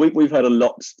 Paul, we've heard a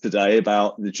lot today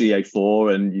about the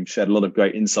GA4, and you've shared a lot of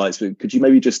great insights, but could you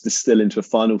maybe just distill into a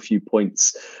final few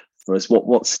points for us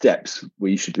what steps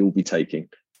we should all be taking?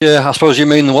 Yeah, I suppose you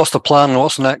mean what's the plan,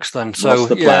 what's next then? So what's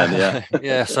the plan, yeah.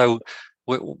 Yeah, so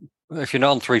if you're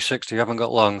not on 360, you haven't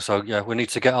got long. So yeah, we need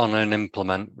to get on and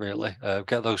implement, really.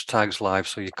 Get those tags live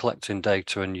so you're collecting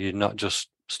data and you're not just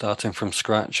starting from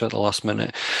scratch at the last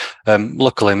minute.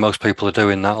 Luckily, most people are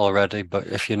doing that already, but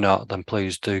if you're not, then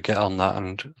please do get on that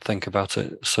and think about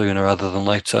it sooner rather than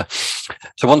later.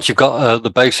 So once you've got the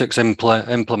basics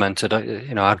implemented,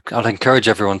 I'd encourage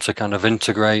everyone to kind of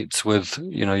integrate with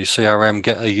your CRM,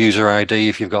 get a user ID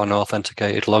if you've got an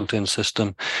authenticated logged in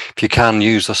system. If you can,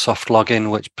 use a soft login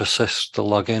which persists the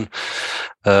login.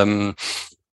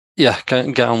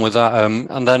 Get on with that,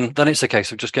 and then it's a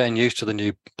case of just getting used to the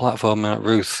new platform.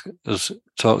 Ruth has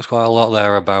talked quite a lot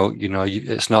there about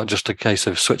it's not just a case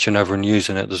of switching over and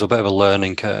using it. There's a bit of a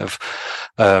learning curve,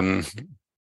 and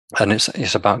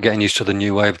it's about getting used to the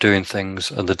new way of doing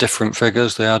things. And the different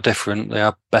figures, they are different, they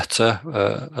are better,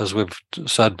 as we've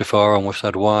said before, and we've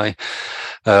said why.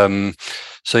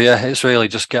 So yeah, it's really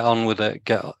just get on with it,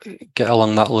 get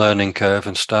along that learning curve,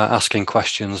 and start asking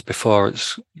questions before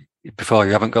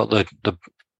you haven't got the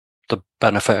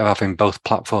benefit of having both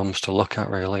platforms to look at,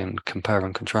 really, and compare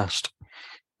and contrast.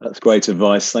 That's great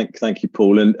advice. Thank you,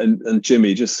 Paul. And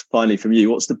Jimmy, just finally from you,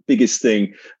 what's the biggest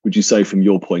thing, would you say, from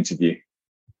your point of view?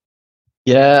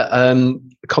 Yeah,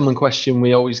 a common question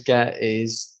we always get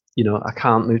is, I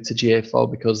can't move to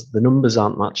GA4 because the numbers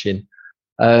aren't matching.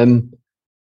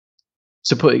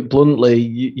 To put it bluntly,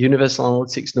 universal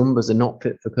analytics numbers are not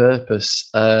fit for purpose.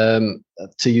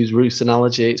 To use Ruth's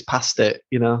analogy, it's past it,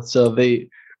 so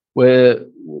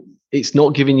it's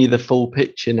not giving you the full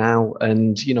picture now,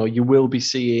 and you will be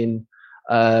seeing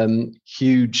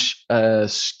huge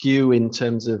skew in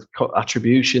terms of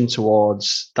attribution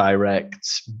towards direct,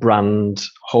 brand,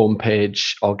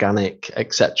 homepage, organic,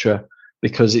 etc.,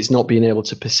 because it's not being able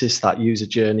to persist that user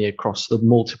journey across the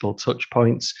multiple touch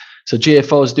points. So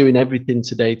GA4 is doing everything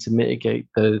today to mitigate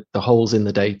the holes in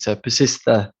the data, persist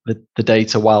the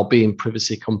data while being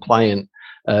privacy compliant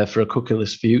for a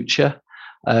cookieless future.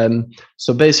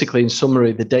 So basically, in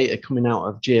summary, the data coming out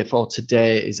of GA4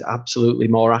 today is absolutely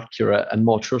more accurate and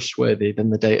more trustworthy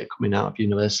than the data coming out of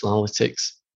universal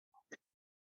analytics.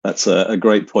 That's a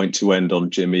great point to end on,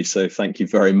 Jimmy. So thank you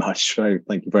very much.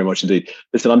 Thank you very much indeed.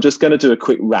 Listen, I'm just going to do a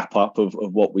quick wrap up of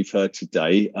what we've heard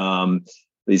today.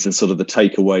 These are sort of the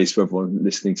takeaways for everyone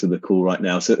listening to the call right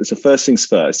now. So first things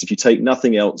first, if you take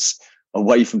nothing else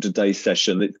away from today's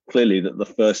session, it's clearly that the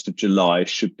 1st of July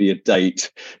should be a date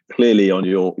clearly on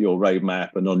your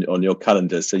roadmap and on your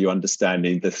calendar. So you're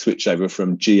understanding the switch over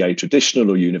from GA traditional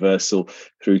or universal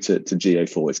through to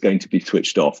GA4. It's going to be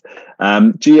switched off.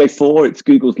 GA4, it's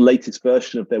Google's latest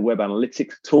version of their web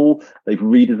analytics tool. They've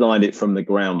redesigned it from the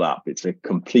ground up. It's a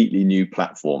completely new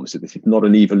platform. So this is not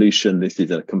an evolution. This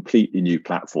is a completely new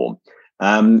platform.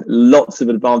 Lots of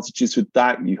advantages with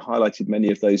that. You highlighted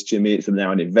many of those, Jimmy. It's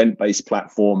now an event-based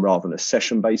platform rather than a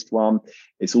session-based one.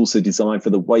 It's also designed for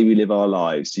the way we live our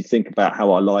lives. You think about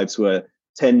how our lives were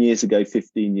 10 years ago,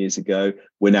 15 years ago.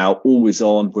 We're now always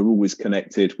on, we're always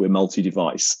connected, we're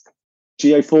multi-device.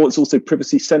 GA4, it's also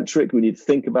privacy-centric. We need to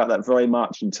think about that very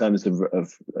much in terms of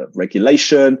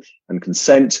regulation and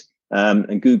consent.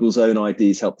 And Google's own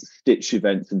IDs help to stitch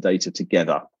events and data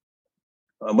together.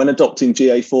 When adopting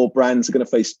GA4, brands are going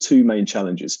to face two main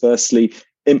challenges. Firstly,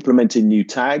 implementing new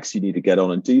tags. You need to get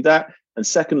on and do that. And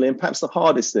secondly, and perhaps the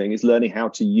hardest thing, is learning how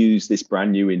to use this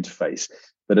brand new interface.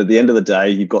 But at the end of the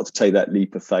day, you've got to take that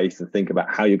leap of faith and think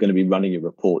about how you're going to be running your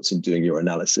reports and doing your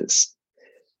analysis.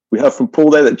 We heard from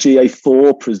Paul there that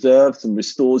GA4 preserves and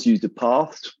restores user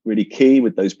paths, really key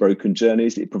with those broken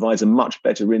journeys. It provides a much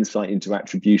better insight into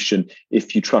attribution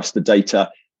if you trust the data,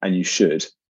 and you should.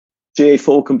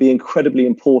 GA4 can be incredibly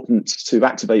important to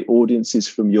activate audiences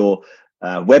from your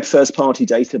web first-party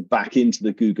data back into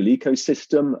the Google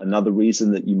ecosystem. Another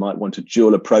reason that you might want a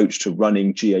dual approach to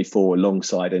running GA4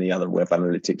 alongside any other web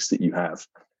analytics that you have.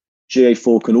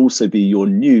 GA4 can also be your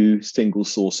new single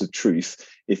source of truth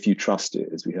if you trust it,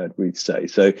 as we heard Ruth say.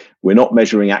 So we're not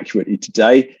measuring accurately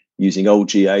today using old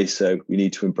GA, so we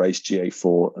need to embrace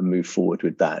GA4 and move forward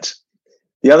with that.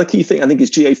 The other key thing, I think, is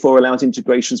GA4 allows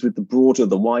integrations with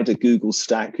the wider Google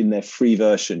stack in their free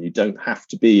version. You don't have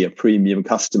to be a premium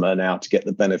customer now to get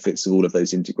the benefits of all of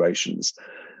those integrations.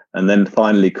 And then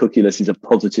finally, cookieless is a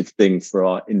positive thing for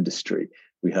our industry.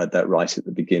 We heard that right at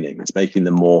the beginning. It's making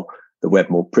the web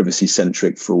more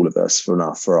privacy-centric for all of us,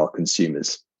 for our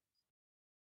consumers.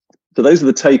 So those are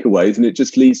the takeaways, and it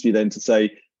just leads me then to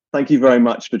say, thank you very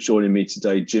much for joining me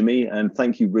today, Jimmy, and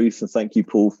thank you, Ruth, and thank you,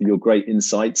 Paul, for your great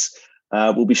insights.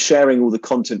 We'll be sharing all the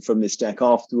content from this deck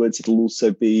afterwards. It'll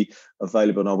also be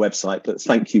available on our website, but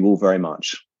thank you all very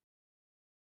much.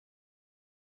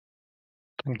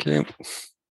 Thank you.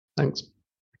 Thanks.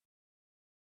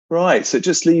 Right, so it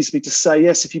just leaves me to say,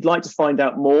 yes, if you'd like to find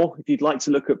out more, if you'd like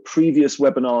to look at previous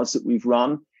webinars that we've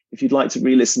run, if you'd like to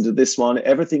re-listen to this one,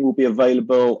 everything will be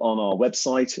available on our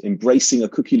website,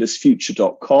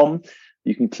 embracingacookielessfuture.com.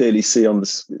 You can clearly see on the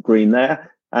screen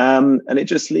there. And it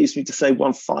just leaves me to say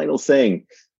one final thing.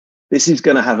 This is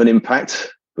going to have an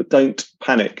impact, but don't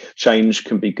panic. Change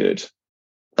can be good.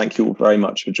 Thank you all very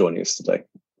much for joining us today.